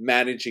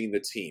managing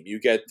the team. You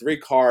get 3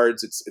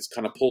 cards. It's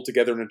kind of pulled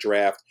together in a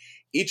draft.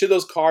 Each of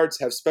those cards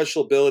have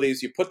special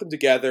abilities. You put them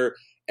together,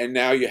 and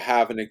now you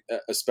have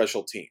a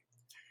special team.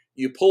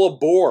 You pull a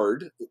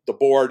board. The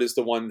board is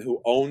the one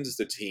who owns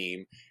the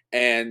team.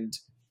 And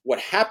what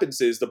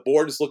happens is the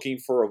board is looking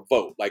for a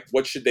vote. Like,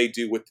 what should they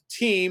do with the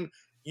team?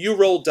 You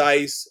roll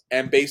dice,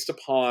 and based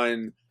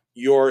upon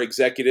your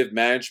executive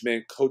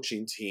management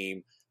coaching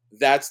team,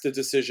 that's the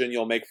decision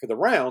you'll make for the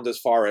round as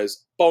far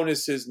as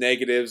bonuses,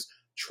 negatives,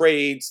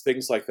 trades,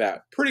 things like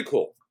that. Pretty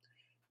cool.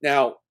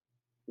 Now,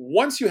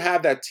 once you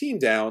have that team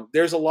down,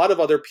 there's a lot of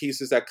other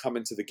pieces that come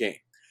into the game.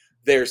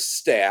 There's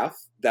staff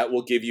that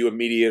will give you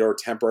immediate or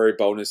temporary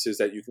bonuses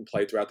that you can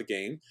play throughout the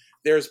game.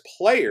 There's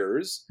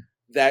players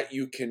that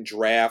you can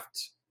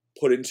draft,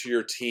 put into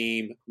your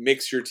team,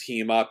 mix your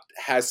team up,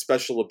 has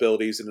special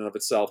abilities in and of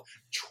itself,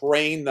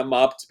 train them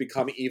up to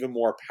become even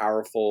more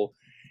powerful.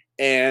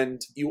 And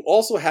you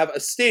also have a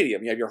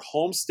stadium. You have your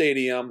home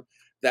stadium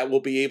that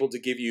will be able to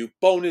give you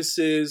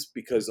bonuses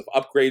because of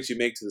upgrades you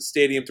make to the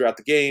stadium throughout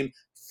the game,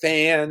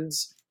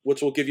 fans,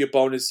 which will give you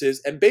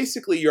bonuses. And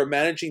basically, you're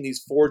managing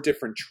these 4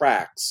 different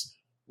tracks: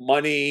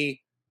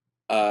 money,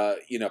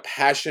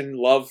 passion,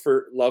 love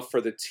for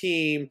the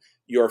team,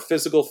 your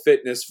physical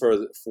fitness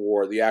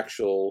for the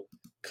actual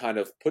kind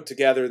of put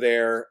together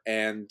there,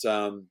 and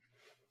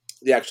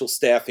the actual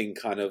staffing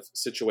kind of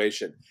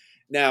situation.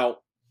 Now,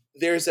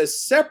 there's a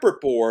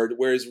separate board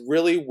where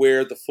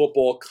the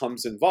football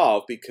comes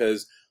involved,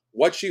 because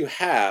what you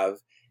have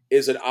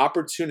is an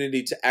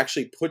opportunity to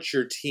actually put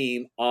your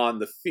team on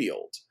the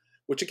field,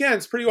 which again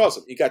is pretty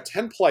awesome. You got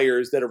 10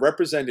 players that are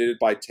represented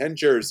by 10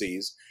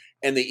 jerseys,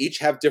 and they each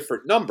have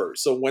different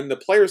numbers. So when the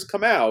players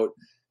come out,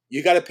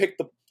 you got to pick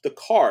the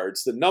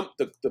cards,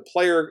 the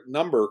player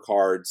number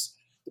cards,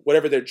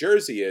 whatever their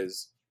jersey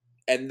is,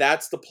 and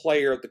that's the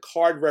player. The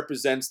card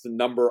represents the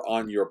number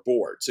on your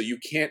board. So you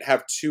can't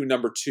have 2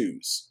 number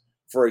 2s,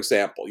 for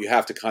example. You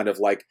have to kind of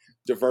like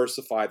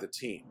diversify the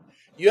team.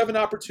 You have an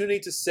opportunity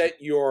to set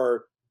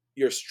your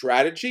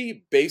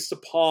strategy based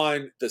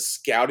upon the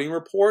scouting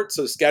report.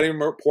 So the scouting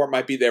report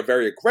might be they're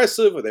very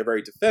aggressive or they're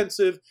very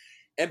defensive.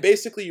 And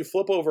basically you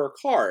flip over a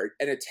card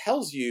and it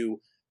tells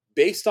you,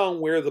 based on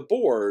where the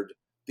board,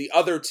 the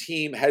other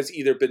team has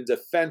either been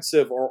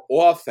defensive or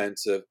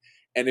offensive.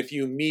 And if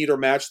you meet or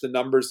match the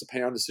numbers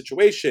depending on the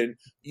situation,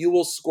 you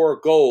will score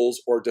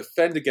goals or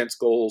defend against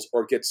goals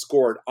or get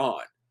scored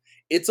on.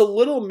 It's a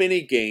little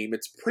mini game.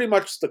 It's pretty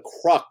much the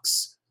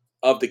crux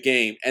of the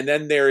game. And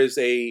then there is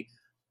a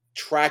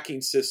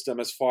tracking system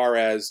as far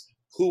as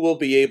who will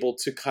be able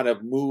to kind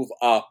of move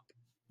up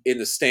in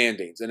the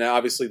standings. And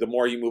obviously, the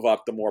more you move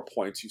up, the more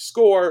points you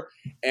score,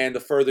 and the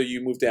further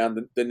you move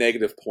down, the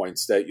negative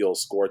points that you'll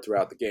score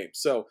throughout the game.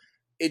 So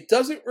it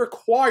doesn't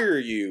require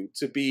you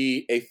to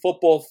be a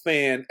football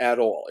fan at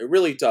all. It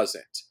really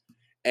doesn't.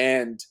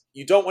 And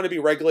you don't want to be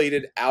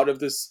regulated out of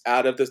this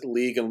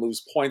league and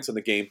lose points in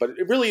the game. But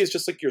it really is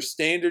just like your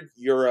standard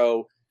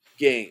Euro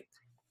game.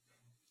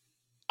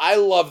 I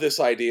love this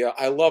idea.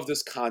 I love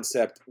this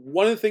concept.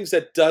 One of the things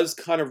that does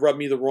kind of rub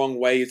me the wrong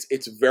way is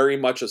it's very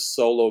much a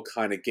solo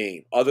kind of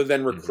game. Other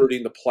than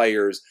recruiting the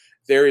players,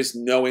 there is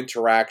no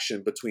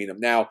interaction between them.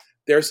 Now,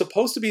 there's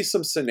supposed to be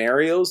some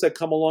scenarios that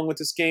come along with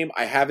this game.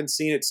 I haven't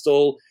seen it.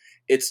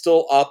 It's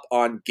still up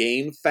on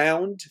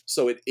GameFound,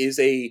 so it is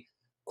a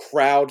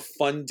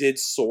crowd-funded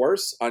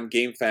source on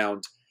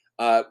GameFound.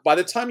 By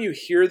the time you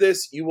hear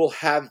this, you will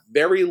have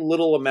very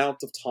little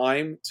amount of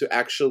time to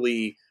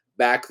actually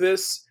back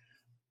this.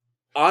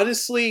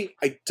 Honestly,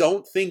 I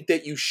don't think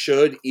that you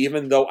should,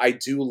 even though I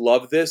do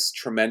love this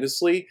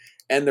tremendously.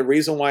 And the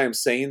reason why I'm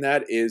saying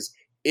that is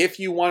if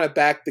you want to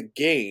back the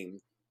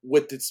game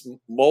with its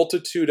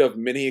multitude of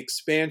mini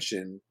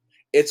expansion,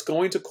 it's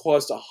going to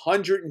cost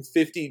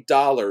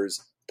 $150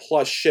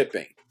 plus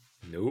shipping.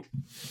 Nope.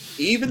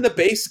 Even the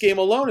base game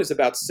alone is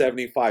about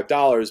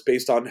 $75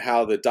 based on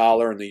how the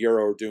dollar and the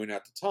euro are doing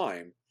at the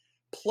time,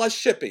 plus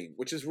shipping,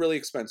 which is really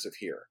expensive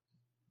here.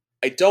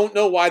 I don't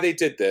know why they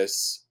did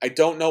this. I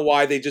don't know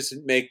why they just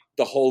didn't make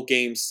the whole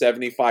game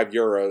 75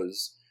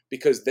 euros,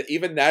 because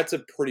even that's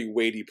a pretty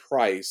weighty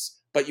price,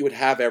 but you would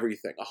have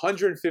everything.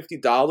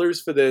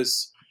 $150 for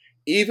this,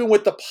 even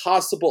with the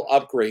possible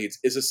upgrades,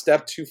 is a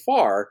step too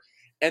far.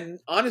 And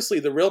honestly,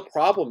 the real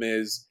problem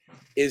is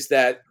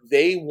that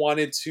they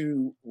wanted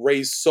to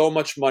raise so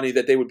much money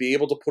that they would be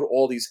able to put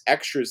all these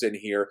extras in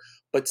here.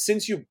 But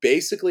since you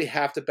basically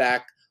have to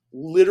back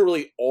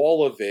literally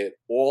all of it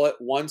all at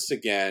once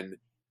again,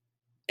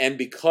 and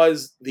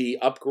because the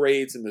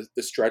upgrades and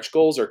the stretch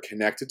goals are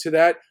connected to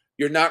that,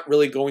 you're not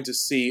really going to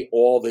see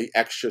all the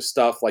extra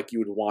stuff like you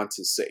would want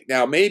to see.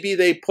 Now, maybe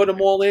they put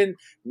them all in.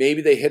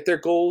 Maybe they hit their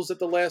goals at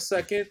the last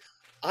second.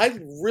 I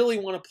really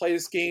want to play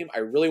this game. I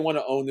really want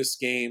to own this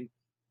game.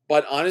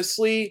 But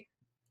honestly,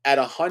 at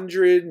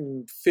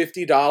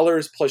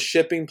 $150 plus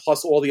shipping,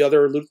 plus all the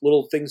other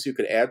little things you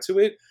could add to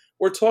it,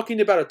 we're talking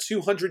about a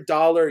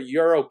 $200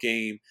 Euro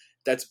game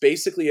that's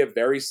basically a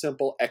very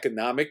simple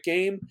economic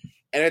game.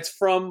 And it's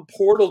from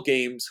Portal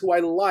Games, who I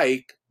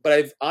like, but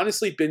I've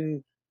honestly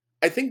been,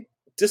 I think,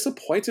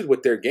 disappointed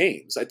with their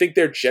games. I think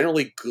they're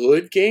generally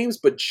good games,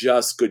 but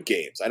just good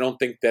games. I don't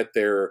think that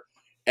they're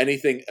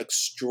anything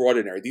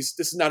extraordinary. This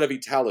is not a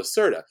Vital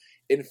Lacerda.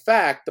 In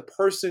fact, the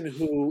person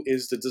who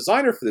is the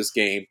designer for this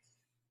game,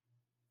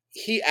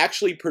 he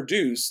actually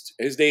produced,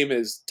 his name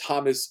is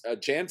Thomas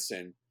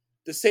Jansen,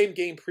 the same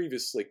game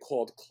previously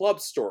called Club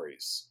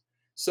Stories.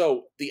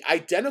 So the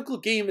identical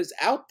game is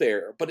out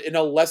there, but in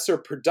a lesser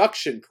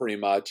production pretty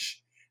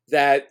much,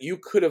 that you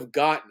could have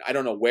gotten. I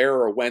don't know where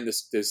or when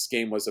this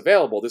game was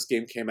available. This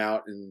game came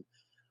out in,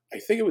 I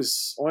think it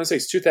was, I want to say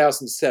it's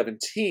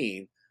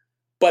 2017,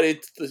 but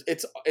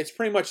it's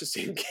pretty much the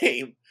same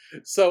game.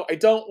 So I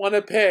don't want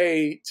to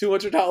pay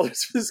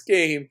 $200 for this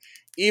game,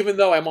 even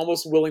though I'm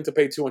almost willing to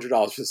pay $200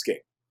 for this game.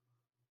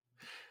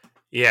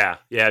 Yeah.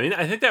 I mean,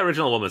 I think that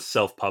original one was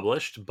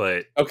self-published,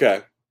 but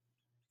okay.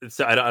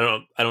 So I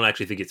don't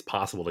actually think it's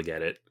possible to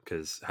get it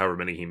because however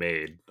many he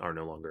made are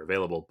no longer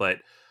available. But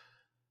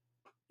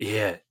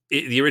yeah,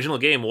 the original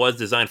game was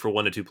designed for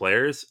 1 to 2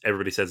 players.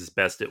 Everybody says it's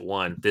best at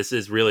 1. This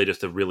is really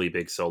just a really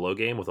big solo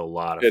game with a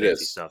lot of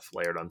fancy stuff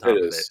layered on top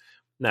of it.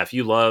 Now, if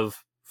you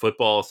love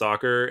football,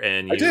 soccer,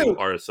 and you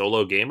are a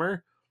solo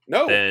gamer,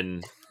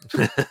 then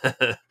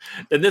then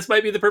this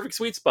might be the perfect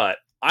sweet spot.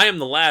 I am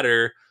the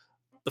latter.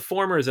 The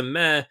former is a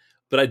meh.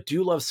 But I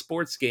do love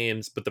sports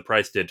games, but the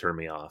price did turn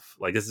me off.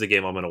 Like, this is a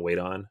game I'm going to wait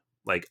on.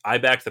 Like, I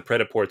backed the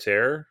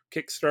Pret-a-Porter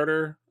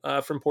Kickstarter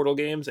from Portal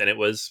Games, and it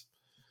was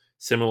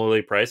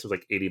similarly priced. It was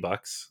like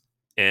 $80.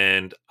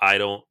 And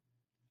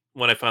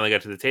when I finally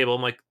got to the table,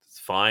 I'm like, it's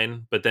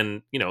fine. But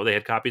then, they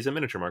had copies of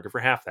Miniature Market for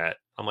half that.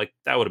 I'm like,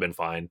 that would have been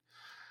fine.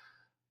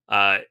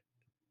 I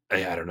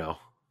don't know.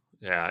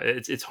 Yeah,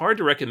 it's hard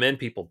to recommend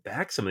people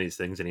back some of these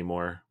things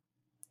anymore.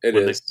 It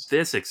is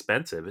this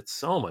expensive. It's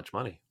so much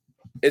money.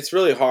 It's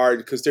really hard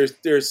because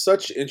there's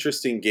such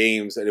interesting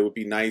games, and it would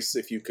be nice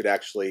if you could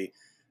actually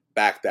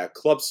back that.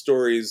 Club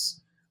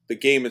Stories, the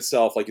game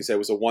itself, like you said,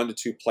 was a 1 to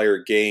 2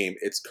 player game.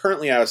 It's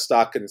currently out of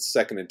stock in its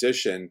second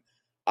edition.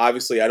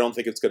 Obviously, I don't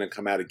think it's going to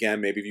come out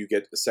again. Maybe if you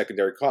get a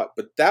secondary cut,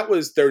 but that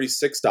was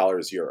 $36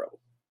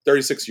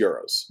 36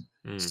 euros.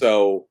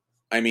 So,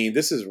 I mean,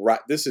 this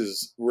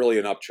is really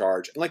an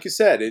upcharge. And like you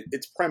said,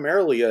 it's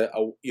primarily a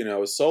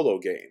solo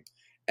game.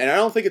 And I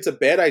don't think it's a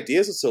bad idea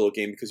as a solo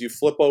game because you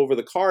flip over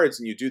the cards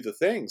and you do the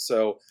thing.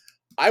 So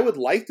I would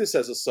like this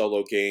as a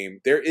solo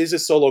game. There is a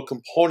solo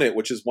component,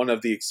 which is one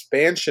of the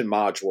expansion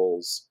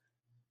modules.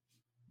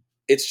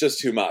 It's just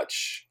too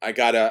much.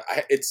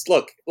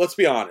 Look, let's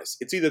be honest.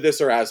 It's either this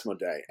or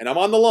Asmodee. And I'm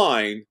on the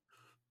line,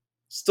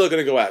 still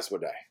going to go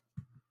Asmodee.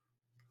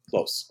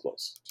 Close,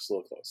 just a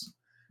little close.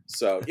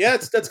 So yeah,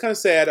 that's kind of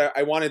sad.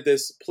 I wanted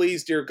this.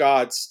 Please, dear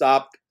God,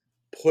 stop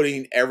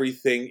putting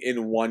everything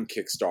in one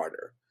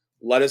Kickstarter.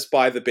 Let us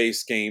buy the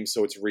base game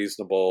so it's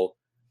reasonable.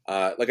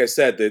 Like I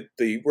said,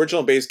 the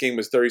original base game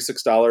was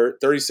 $36,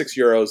 36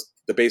 euros.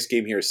 The base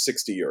game here is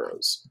 60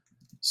 euros.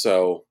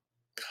 So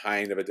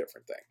kind of a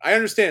different thing. I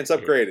understand it's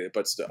upgraded,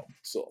 but still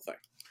a thing.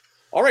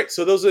 All right,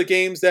 so those are the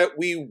games that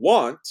we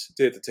want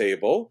to hit the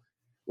table.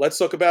 Let's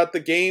talk about the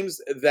games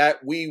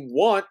that we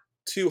want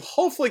to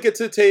hopefully get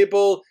to the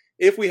table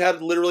if we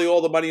had literally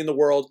all the money in the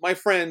world. My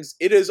friends,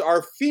 it is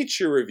our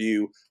feature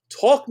review.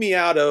 Talk me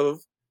out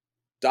of ...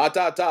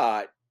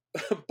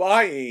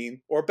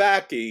 buying or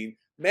backing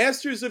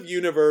Masters of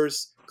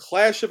Universe,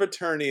 Clash of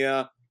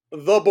Eternia,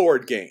 the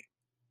board game.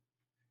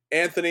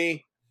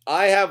 Anthony,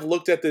 I have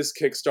looked at this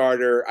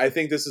Kickstarter. I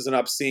think this is an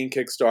obscene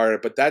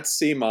Kickstarter, but that's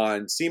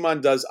Simon.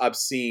 Simon does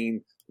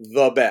obscene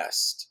the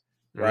best,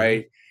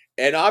 right?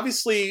 Mm-hmm. And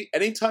obviously,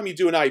 anytime you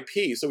do an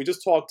IP, so we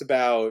just talked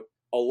about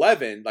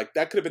 11, like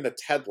that could have been the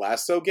Ted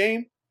Lasso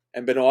game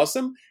and been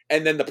awesome,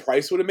 and then the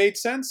price would have made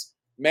sense.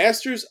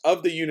 Masters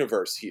of the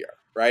Universe here,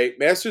 right?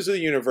 Masters of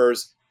the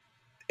Universe,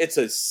 it's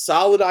a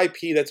solid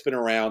IP that's been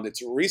around.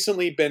 It's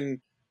recently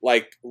been,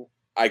 like,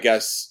 I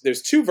guess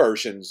there's two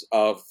versions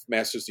of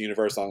Masters of the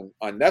Universe on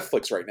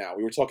Netflix right now.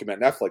 We were talking about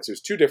Netflix. There's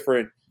two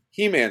different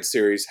He-Man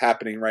series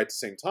happening right at the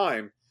same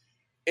time.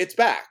 It's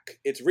back.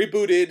 It's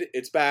rebooted.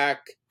 It's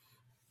back.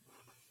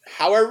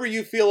 However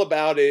you feel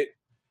about it,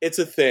 it's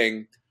a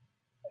thing.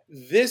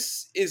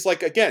 This is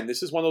like, again,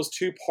 this is one of those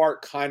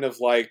two-part kind of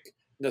like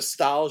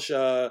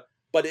nostalgia,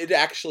 but it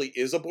actually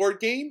is a board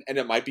game, and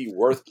it might be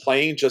worth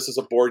playing just as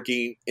a board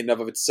game in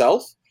and of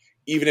itself,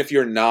 even if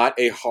you're not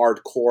a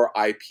hardcore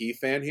IP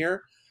fan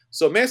here.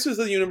 So Masters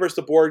of the Universe,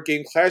 the board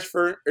game, Clash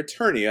for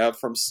Eternia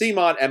from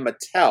Simon and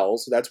Mattel,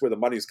 so that's where the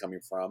money's coming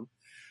from,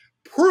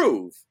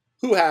 prove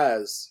who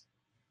has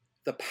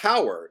the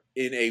power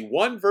in a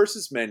one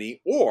versus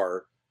many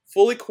or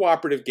fully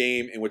cooperative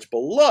game in which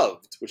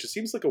beloved, which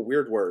seems like a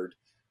weird word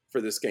for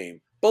this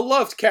game,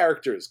 beloved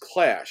characters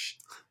clash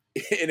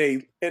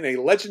in a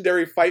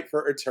legendary fight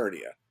for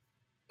Eternia.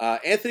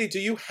 Anthony, do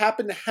you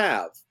happen to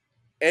have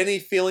any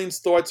feelings,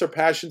 thoughts, or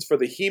passions for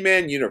the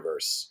He-Man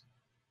universe?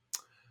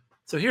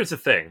 So here's the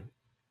thing.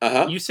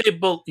 You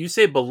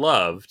say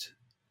beloved,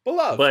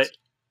 but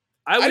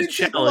I would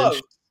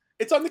challenge.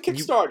 It's on the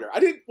Kickstarter. I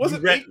didn't. Was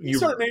it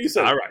Kickstarter? Maybe you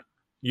said. All right.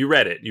 You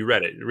read it.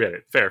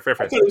 Fair. I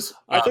thought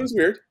it was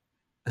weird.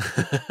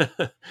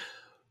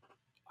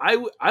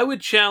 I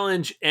would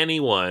challenge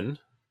anyone,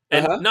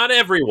 and not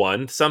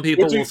everyone. Some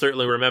people will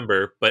certainly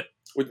remember, but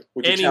would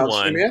you anyone.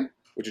 Challenge He-Man?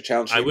 Would you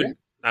challenge He-Man?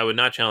 I would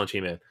not challenge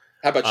He-Man.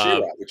 How about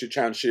She-Ra? Would you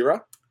challenge She-Ra?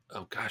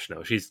 Oh gosh,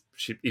 no. She's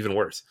even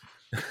worse.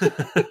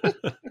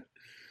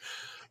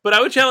 But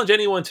I would challenge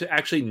anyone to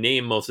actually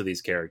name most of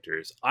these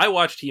characters. I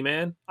watched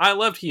He-Man. I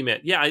loved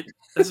He-Man. Yeah,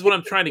 this is what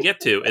I'm trying to get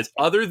to. Is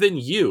other than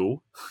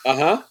you,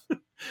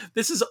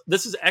 this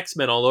is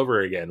X-Men all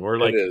over again. Where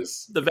like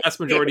the vast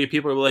majority of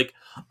people are like,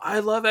 I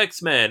love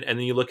X-Men, and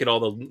then you look at all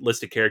the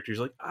list of characters,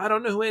 like I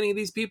don't know who any of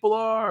these people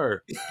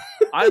are.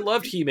 I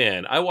loved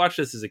He-Man. I watched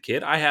this as a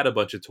kid. I had a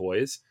bunch of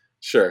toys.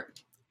 Sure.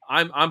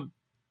 I'm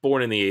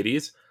born in the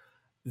 80s.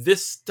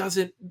 This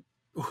doesn't.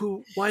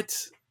 What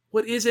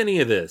is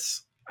any of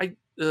this?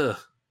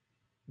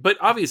 But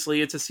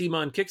obviously it's a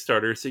Simon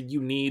Kickstarter, so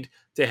you need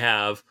to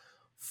have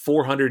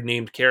 400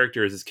 named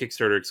characters as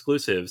Kickstarter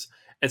exclusives,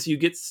 and so you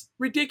get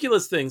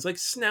ridiculous things like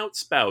Snout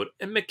Spout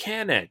and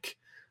Mechanic.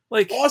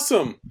 Like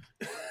awesome.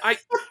 I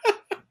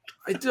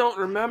don't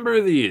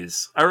remember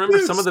these. I remember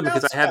some of them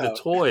because I had the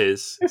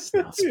toys.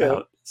 Snout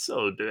Spout,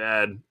 so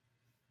bad.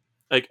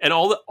 Like, and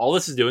all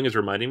this is doing is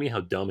reminding me how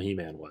dumb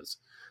He-Man was.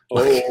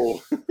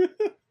 Oh.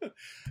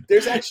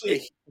 There's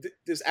actually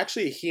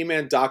a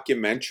He-Man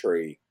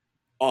documentary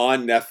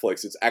on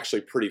Netflix. It's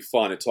actually pretty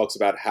fun. It talks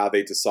about how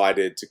they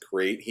decided to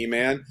create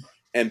He-Man,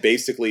 and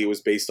basically it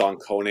was based on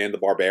Conan the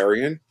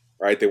Barbarian,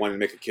 right? They wanted to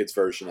make a kid's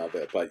version of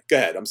it. But go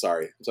ahead. I'm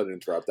sorry to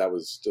interrupt. That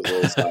was just a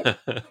little side.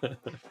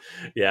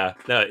 Yeah.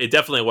 No, it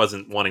definitely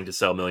wasn't wanting to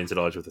sell millions of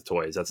dollars worth of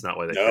toys. That's not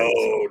why they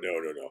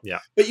No. Yeah.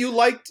 But you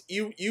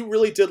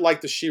really did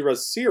like the She-Ra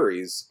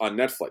series on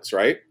Netflix,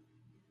 right?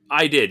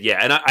 I did, yeah.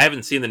 And I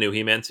haven't seen the new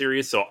He-Man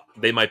series, so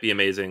they might be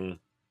amazing.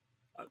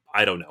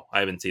 I don't know. I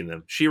haven't seen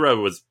them. She-Ra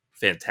was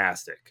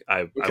fantastic.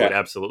 I would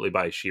absolutely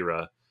buy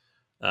She-Ra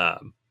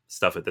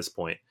stuff at this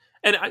point.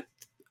 And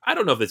I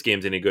don't know if this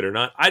game's any good or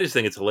not. I just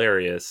think it's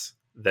hilarious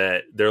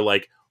that they're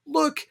like,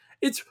 look,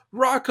 it's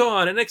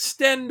Rock-On and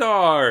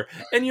Extendar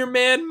and your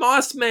man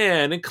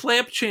Mossman and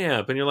Clamp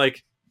Champ. And you're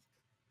like,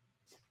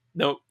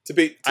 no. To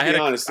be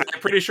honest,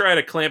 I'm pretty sure I had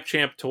a Clamp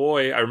Champ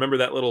toy. I remember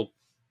that little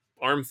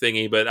arm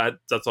thingy, but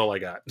that's all I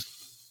got.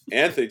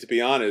 Anthony, to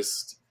be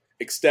honest,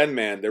 Extend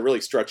Man, they're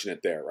really stretching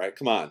it there, right?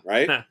 Come on,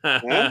 right? All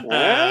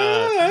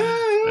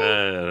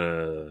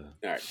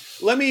right.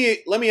 Let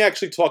me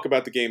actually talk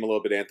about the game a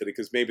little bit, Anthony,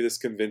 because maybe this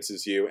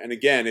convinces you. And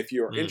again, if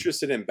you're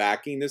interested in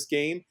backing this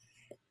game,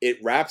 It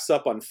wraps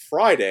up on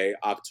Friday,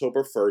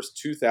 October 1st,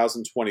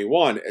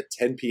 2021 at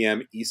 10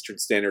 p.m. Eastern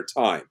Standard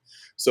Time.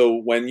 So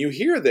when you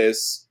hear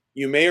this,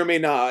 you may or may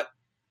not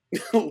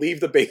leave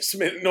the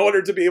basement in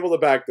order to be able to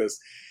back this.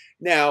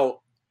 Now,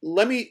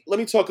 let me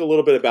talk a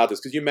little bit about this,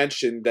 because you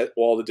mentioned that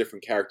all the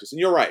different characters, and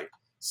you're right.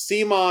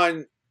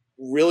 Simon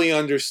really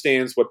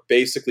understands what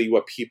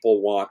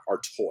people want are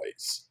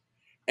toys.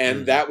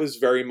 And that was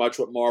very much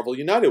what Marvel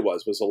United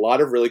was a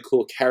lot of really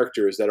cool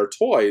characters that are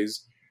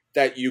toys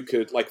that you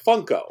could, like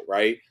Funko,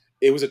 right?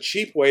 It was a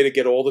cheap way to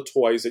get all the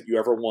toys that you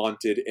ever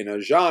wanted in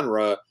a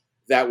genre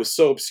that was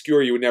so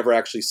obscure you would never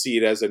actually see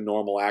it as a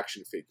normal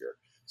action figure.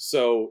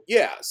 So,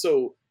 yeah.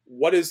 So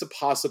what is the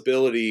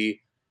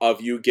possibility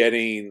of you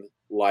getting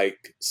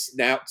like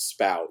Snout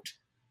Spout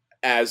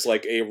as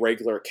like a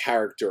regular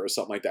character or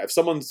something like that? If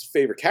someone's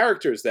favorite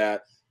character is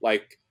that,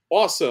 like,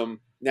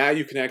 awesome, now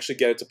you can actually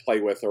get it to play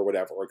with or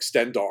whatever, or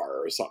Extendar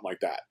or something like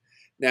that.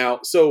 Now,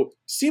 so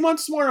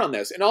Simon's smart on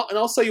this, and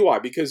I'll tell you why.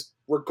 Because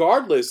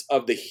regardless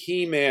of the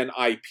He-Man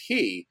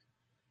IP,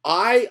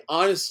 I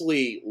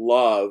honestly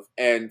love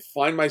and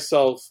find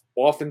myself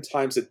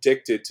oftentimes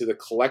addicted to the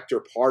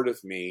collector part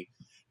of me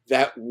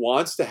that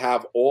wants to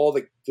have all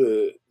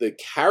the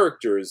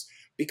characters,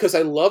 because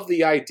I love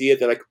the idea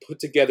that I could put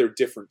together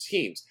different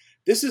teams.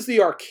 This is the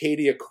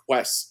Arcadia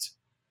Quest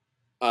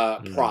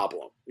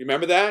problem.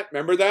 Remember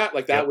that?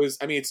 Like, that was,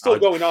 I mean, it's still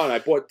going on. I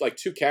bought like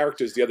 2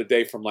 characters the other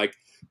day from like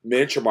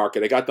Miniature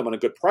Market. I got them on a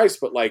good price,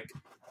 but like,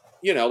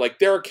 you know, like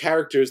there are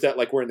characters that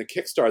like were in the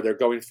Kickstarter, they're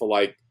going for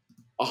like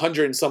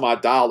 $100 and some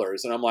odd,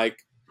 and I'm like,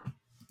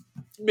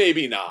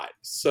 maybe not.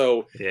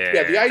 So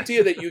yeah, the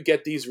idea that you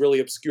get these really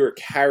obscure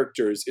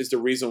characters is the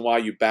reason why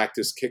you back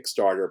this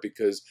Kickstarter,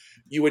 because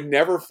you would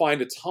never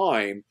find a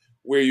time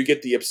where you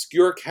get the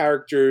obscure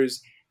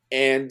characters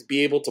and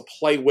be able to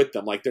play with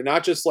them. Like, they're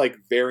not just like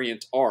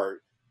variant art.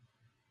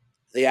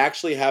 They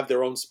actually have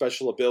their own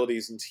special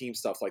abilities and team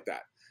stuff like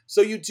that.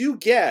 So you do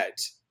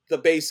get the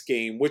base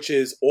game, which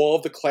is all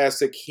of the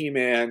classic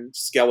He-Man,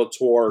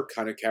 Skeletor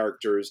kind of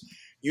characters.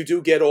 You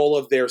do get all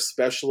of their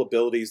special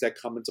abilities that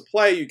come into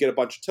play. You get a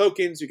bunch of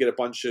tokens. You get a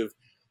bunch of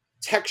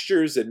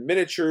textures and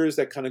miniatures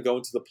that kind of go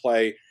into the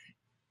play.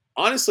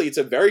 Honestly, it's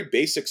a very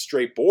basic,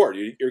 straight board.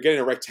 You're getting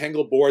a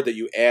rectangle board that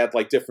you add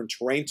like different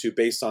terrain to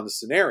based on the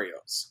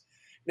scenarios.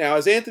 Now,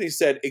 as Anthony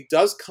said, it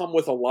does come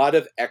with a lot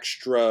of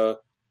extra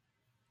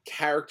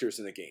characters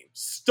in the game.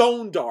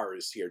 Stone Dar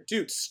is here.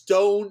 Dude,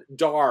 Stone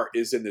Dar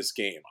is in this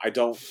game. I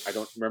don't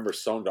remember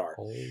Stone Dar.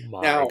 Oh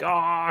my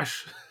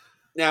gosh.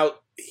 Now,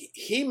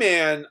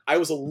 He-Man, I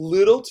was a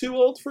little too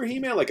old for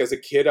He-Man. Like, as a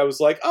kid, I was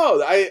like,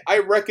 oh, I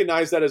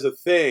recognize that as a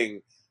thing,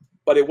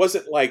 but it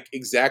wasn't like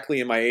exactly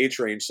in my age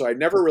range, so I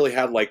never really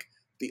had like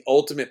the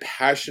ultimate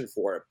passion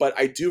for it. But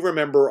I do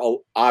remember,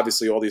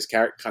 obviously, all these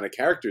kind of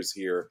characters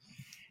here.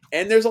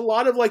 And there's a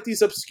lot of like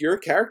these obscure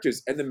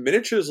characters, and the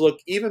miniatures look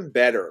even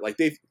better.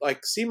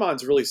 Like,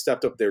 Simon's really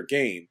stepped up their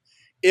game,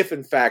 if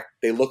in fact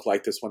they look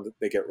like this when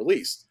they get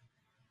released.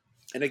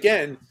 And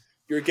again,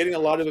 you're getting a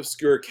lot of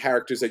obscure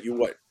characters that you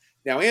would.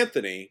 Now,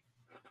 Anthony,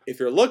 if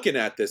you're looking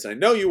at this, and I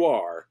know you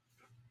are,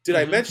 did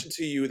I mention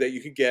to you that you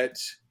could get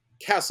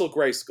Castle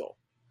Grayskull?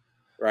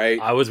 Right?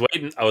 I was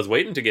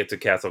waiting to get to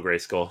Castle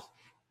Grayskull.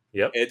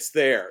 Yep. It's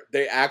there.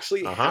 They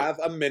actually have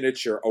a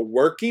miniature, a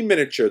working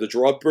miniature. The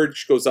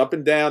drawbridge goes up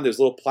and down. There's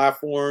little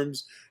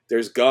platforms.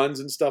 There's guns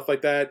and stuff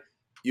like that.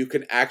 You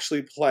can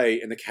actually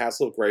play in the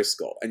Castle of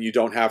Grayskull, and you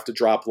don't have to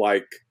drop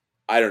like,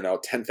 I don't know,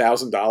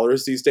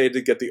 $10,000 these days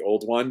to get the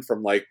old one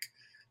from like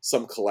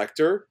some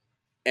collector.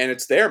 And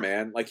it's there,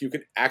 man. Like, you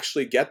can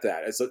actually get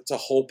that. It's a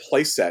whole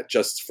play set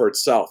just for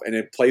itself, and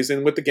it plays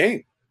in with the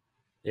game.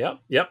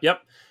 Yep.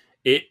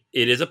 It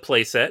is a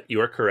playset.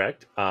 You are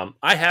correct.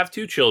 I have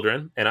 2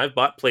 children, and I've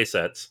bought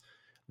playsets.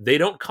 They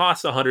don't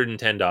cost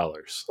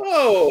 $110.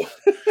 Oh,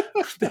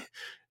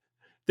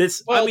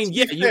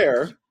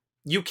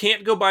 you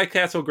can't go buy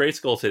Castle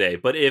Grayskull today.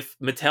 But if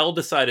Mattel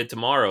decided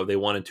tomorrow they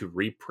wanted to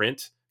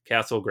reprint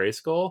Castle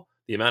Grayskull,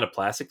 the amount of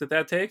plastic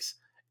that takes,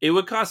 it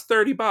would cost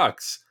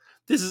 $30.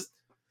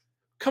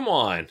 Come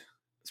on,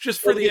 it's just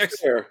for the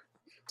extra.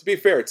 To be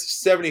fair,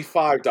 it's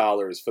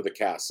 $75 for the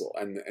castle.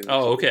 And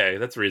okay,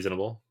 that's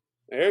reasonable.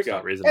 There you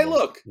go. Hey,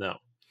 look. No.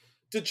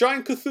 The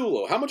Giant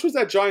Cthulhu. How much was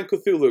that Giant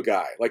Cthulhu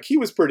guy? Like, he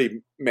was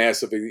pretty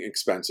massively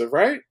expensive,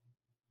 right?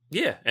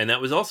 Yeah, and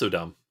that was also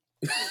dumb.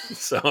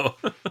 So.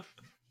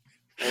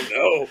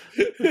 Oh,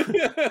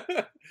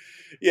 no.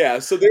 Yeah,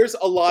 so there's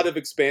a lot of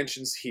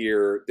expansions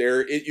here.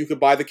 You could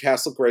buy the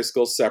Castle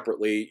Grayskull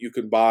separately. You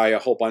can buy a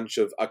whole bunch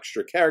of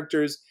extra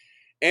characters.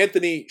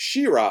 Anthony,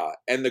 She-Ra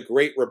and the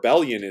Great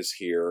Rebellion is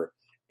here.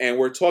 And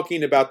we're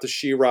talking about the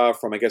She-Ra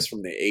from the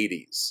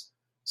 80s.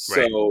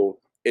 So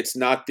it's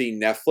not the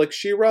Netflix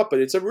She-Ra, but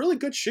it's a really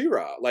good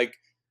She-Ra. Like,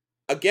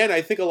 again,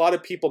 I think a lot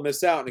of people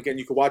miss out. And again,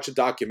 you can watch a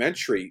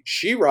documentary.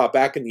 She-Ra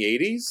back in the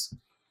 80s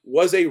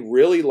was a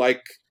really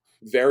like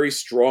very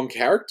strong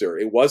character.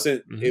 It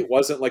wasn't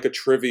like a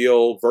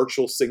trivial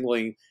virtual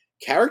singling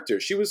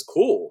character. She was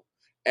cool.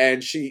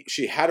 And she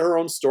had her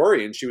own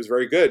story, and she was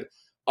very good.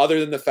 other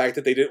than the fact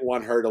that they didn't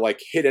want her to like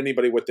hit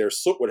anybody with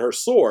her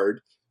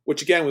sword,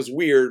 which again was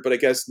weird, but I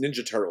guess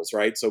Ninja Turtles,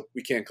 right? So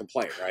we can't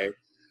complain, right?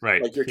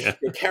 Right. Like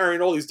you're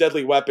carrying all these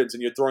deadly weapons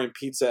and you're throwing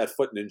pizza at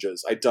foot ninjas.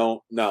 I don't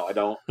know.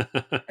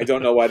 I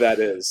don't know why that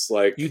is.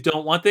 Like, you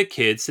don't want the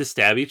kids to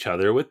stab each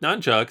other with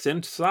nunchucks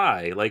and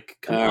sai. Like,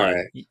 come all on.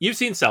 right. You've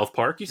seen South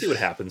Park. You see what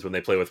happens when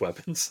they play with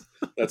weapons.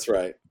 That's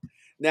right.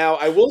 Now,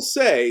 I will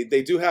say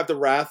they do have the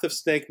Wrath of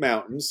Snake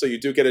Mountain, so you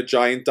do get a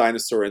giant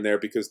dinosaur in there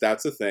because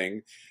that's a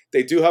thing.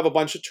 They do have a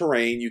bunch of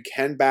terrain. You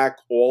can back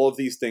all of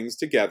these things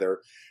together.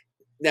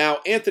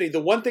 Now, Anthony,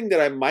 the one thing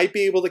that I might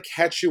be able to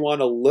catch you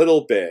on a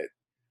little bit,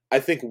 I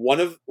think one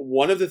of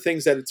the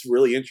things that it's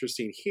really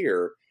interesting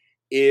here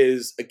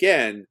is,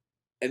 again,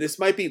 and this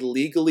might be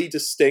legally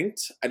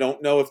distinct. I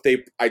don't know if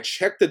I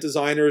checked the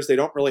designers. They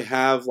don't really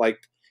have like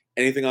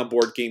anything on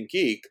Board Game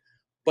Geek,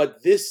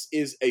 but this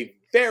is a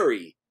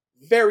very,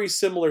 very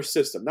similar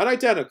system. Not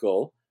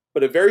identical,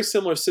 but a very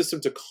similar system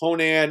to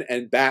Conan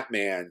and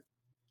Batman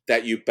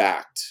that you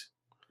backed.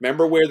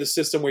 Remember where the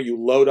system where you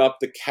load up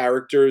the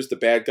characters, the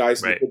bad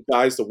guys and the good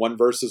guys, the one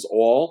versus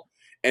all,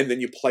 and then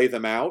you play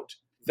them out?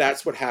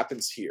 That's what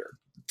happens here.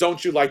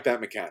 Don't you like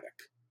that mechanic?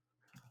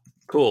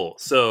 Cool.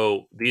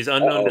 So these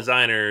unknown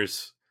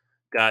designers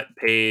got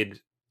paid,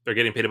 they're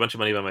getting paid a bunch of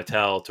money by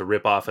Mattel to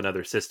rip off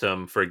another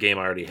system for a game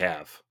I already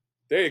have.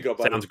 There you go,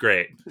 buddy. Sounds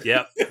great.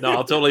 Yep. No,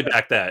 I'll totally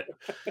back that.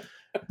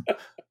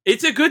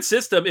 It's a good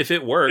system if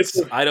it works.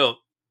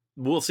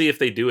 We'll see if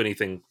they do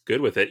anything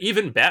good with it.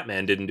 Even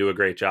Batman didn't do a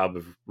great job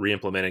of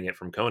re-implementing it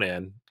from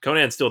Conan.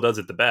 Conan still does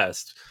it the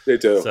best. They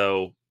do.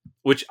 So,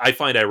 which I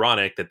find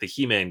ironic that the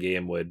He-Man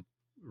game would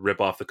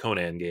rip off the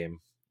Conan game.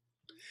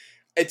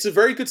 It's a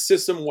very good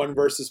system, one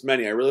versus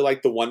many. I really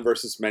like the one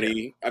versus many.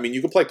 Yeah. I mean,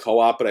 you can play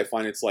co-op, but I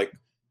find it's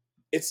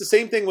the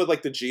same thing with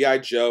like the G.I.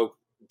 Joe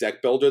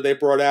deck builder they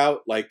brought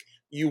out. Like,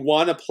 you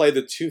want to play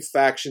the two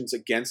factions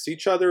against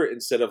each other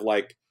instead of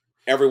like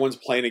everyone's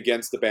playing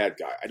against the bad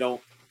guy. I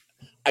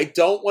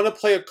don't want to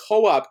play a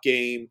co-op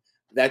game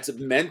that's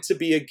meant to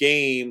be a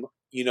game,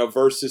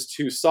 versus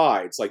two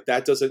sides. Like,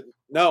 that doesn't,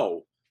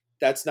 no.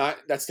 That's not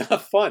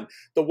fun.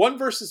 The one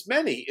versus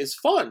many is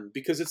fun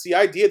because it's the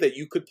idea that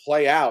you could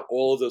play out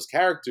all of those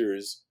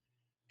characters.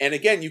 And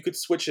again, you could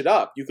switch it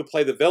up. You could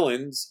play the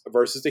villains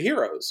versus the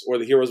heroes or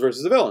the heroes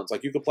versus the villains.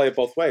 Like, you could play it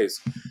both ways.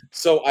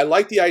 So I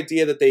like the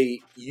idea that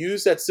they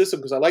use that system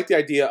because I like the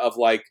idea of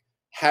like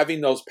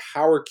having those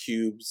power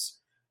cubes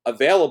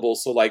available.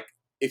 So like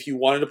if you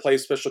wanted to play a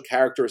special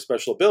character or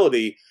special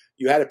ability,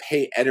 you had to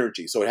pay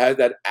energy. So it had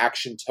that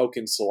action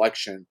token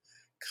selection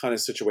kind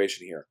of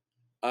situation here.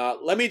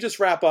 Let me just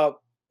wrap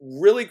up.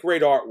 Really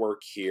great artwork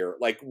here.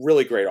 Like,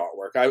 really great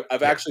artwork.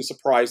 I've actually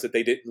surprised that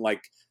they didn't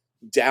like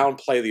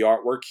downplay the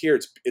artwork here.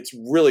 It's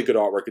really good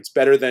artwork. It's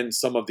better than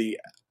some of the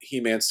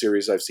He-Man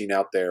series I've seen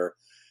out there.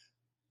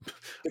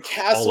 The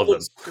castle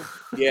looks cool.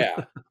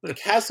 Yeah. The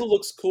castle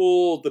looks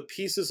cool. The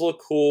pieces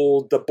look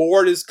cool. The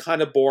board is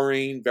kind of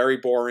boring, very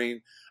boring.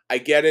 I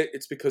get it.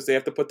 It's because they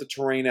have to put the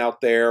terrain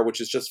out there,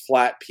 which is just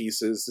flat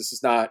pieces. This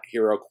is not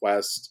Hero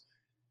Quest.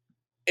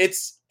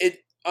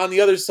 On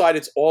the other side,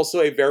 it's also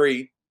a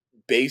very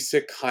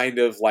basic kind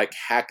of like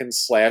hack and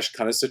slash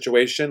kind of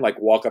situation. Like,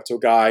 walk up to a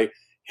guy,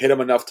 hit him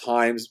enough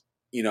times,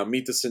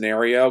 meet the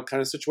scenario kind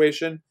of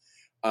situation.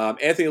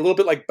 Anthony, a little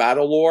bit like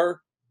Battle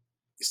Lore,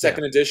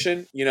 second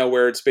edition,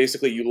 where it's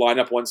basically you line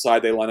up one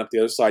side, they line up the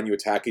other side, and you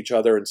attack each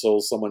other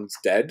until somene's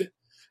dead.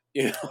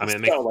 I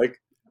mean,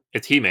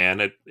 it's He-Man.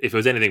 If it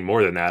was anything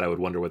more than that, I would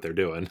wonder what they're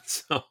doing.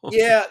 So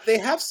yeah, they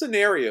have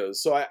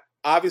scenarios. So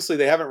obviously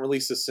they haven't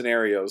released the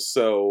scenarios.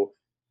 So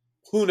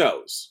who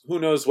knows? Who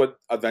knows what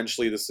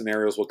eventually the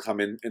scenarios will come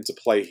into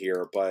play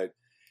here? But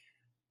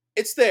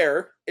it's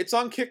there. It's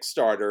on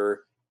Kickstarter.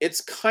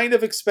 It's kind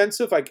of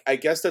expensive. I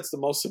guess that's the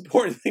most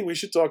important thing we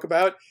should talk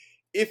about.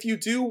 If you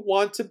do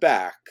want to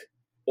back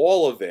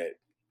all of it,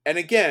 and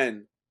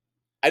again,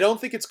 I don't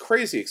think it's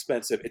crazy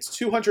expensive. It's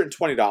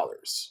 $220.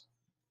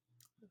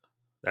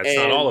 That's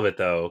not all of it,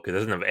 though, because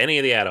it doesn't have any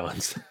of the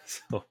add-ons.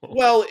 So.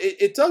 Well,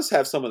 it does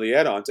have some of the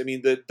add-ons. I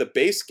mean, the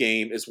base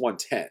game is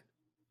 $110.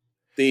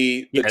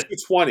 The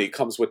 $220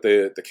 comes with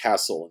the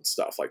castle and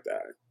stuff like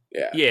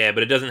that. Yeah,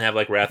 but it doesn't have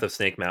like Wrath of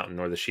Snake Mountain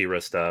or the She-Ra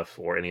stuff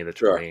or any of the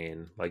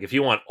terrain. Sure. Like, if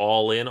you want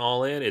all in,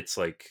 it's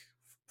like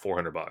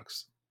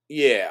 $400.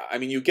 Yeah, I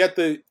mean, you get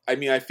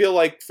I feel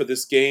like for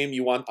this game,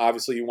 you want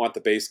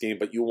the base game,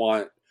 but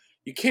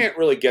you can't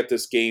really get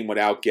this game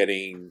without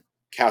getting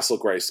Castle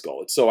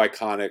Grayskull. It's so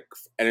iconic,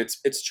 and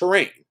it's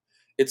terrain.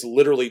 It's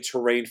literally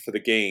terrain for the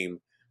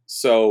game.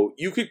 So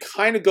you could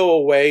kind of go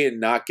away and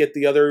not get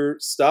the other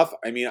stuff.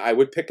 I mean, I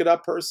would pick it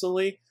up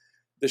personally.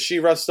 The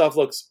She-Ra stuff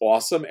looks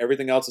awesome.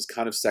 Everything else is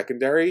kind of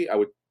secondary. I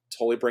would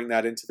totally bring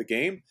that into the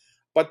game.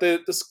 But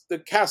the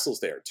castle's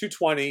there.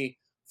 $220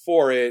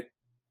 for it.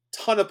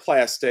 Ton of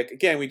plastic.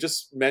 Again, we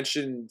just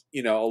mentioned,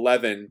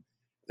 11,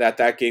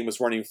 that game was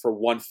running for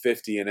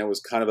 $150, and it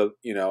was kind of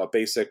a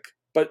basic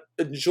but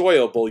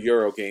enjoyable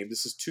Euro game.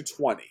 This is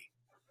 $220.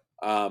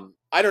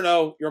 I don't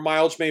know. Your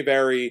mileage may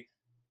vary.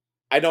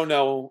 I don't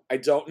know.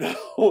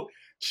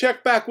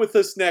 check back with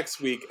us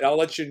next week, and I'll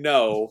let you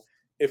know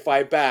if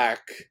I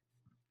back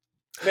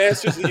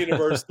Masters of the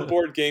Universe, the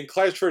board game,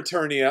 Clash for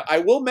Eternia. I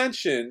will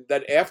mention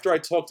that after I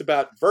talked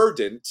about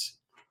Verdant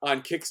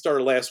on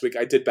Kickstarter last week,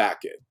 I did back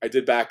it. I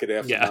did back it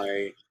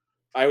after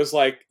I was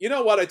like, you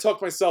know what? I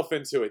talked myself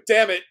into it.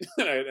 Damn it.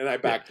 And I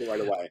backed it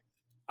right away.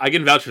 I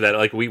can vouch for that.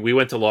 Like we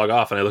went to log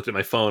off and I looked at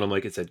my phone. I'm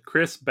like, it said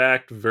Chris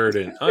backed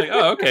Verdant. I'm like,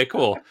 oh, okay,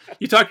 cool.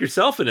 You talked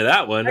yourself into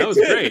that one. That was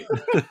great.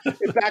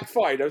 It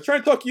backfired. I was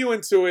trying to talk you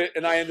into it,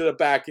 and I ended up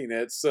backing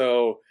it.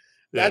 So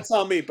that's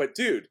on me. But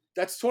dude,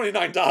 that's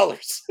 $29.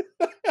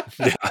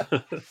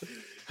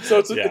 So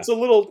it's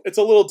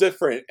a little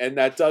different, and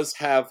that does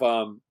have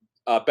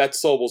Bet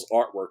Sobel's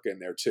artwork in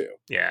there too.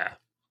 Yeah.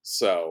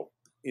 So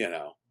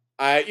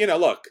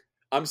look,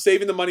 I'm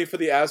saving the money for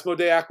the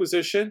Asmodee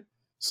acquisition.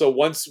 So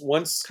once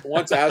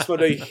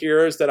Asmodee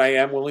hears that I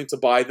am willing to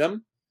buy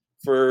them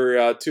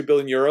for 2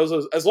 billion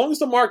euros, as long as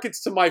the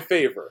market's to my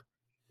favor,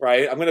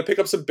 right? I'm going to pick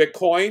up some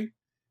Bitcoin,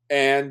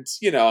 and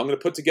I'm going to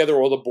put together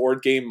all the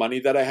board game money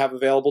that I have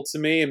available to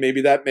me, and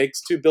maybe that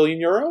makes 2 billion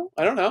euro.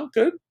 I don't know.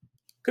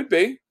 Could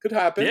be. Could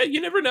happen. Yeah,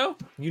 you never know.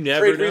 You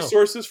never Trade know.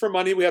 resources for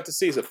money. We have to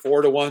see. Is it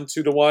 4-1,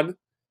 2-1?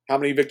 How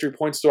many victory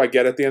points do I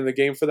get at the end of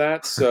the game for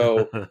that?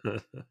 So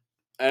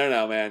I don't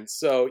know, man.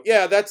 So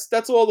yeah,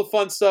 that's all the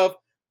fun stuff.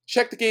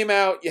 Check the game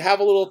out. You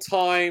have a little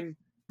time.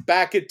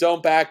 Back it,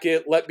 don't back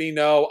it. Let me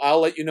know.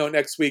 I'll let you know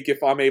next week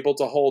if I'm able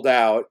to hold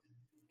out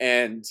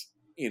and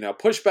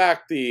push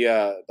back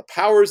the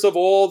powers of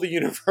all the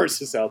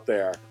universes out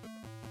there.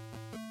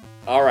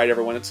 All right,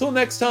 everyone. Until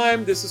next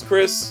time, this is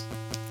Chris.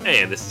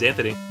 And this is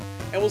Anthony.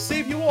 And we'll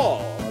save you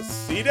all a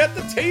seat at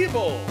the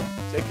table.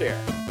 Take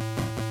care.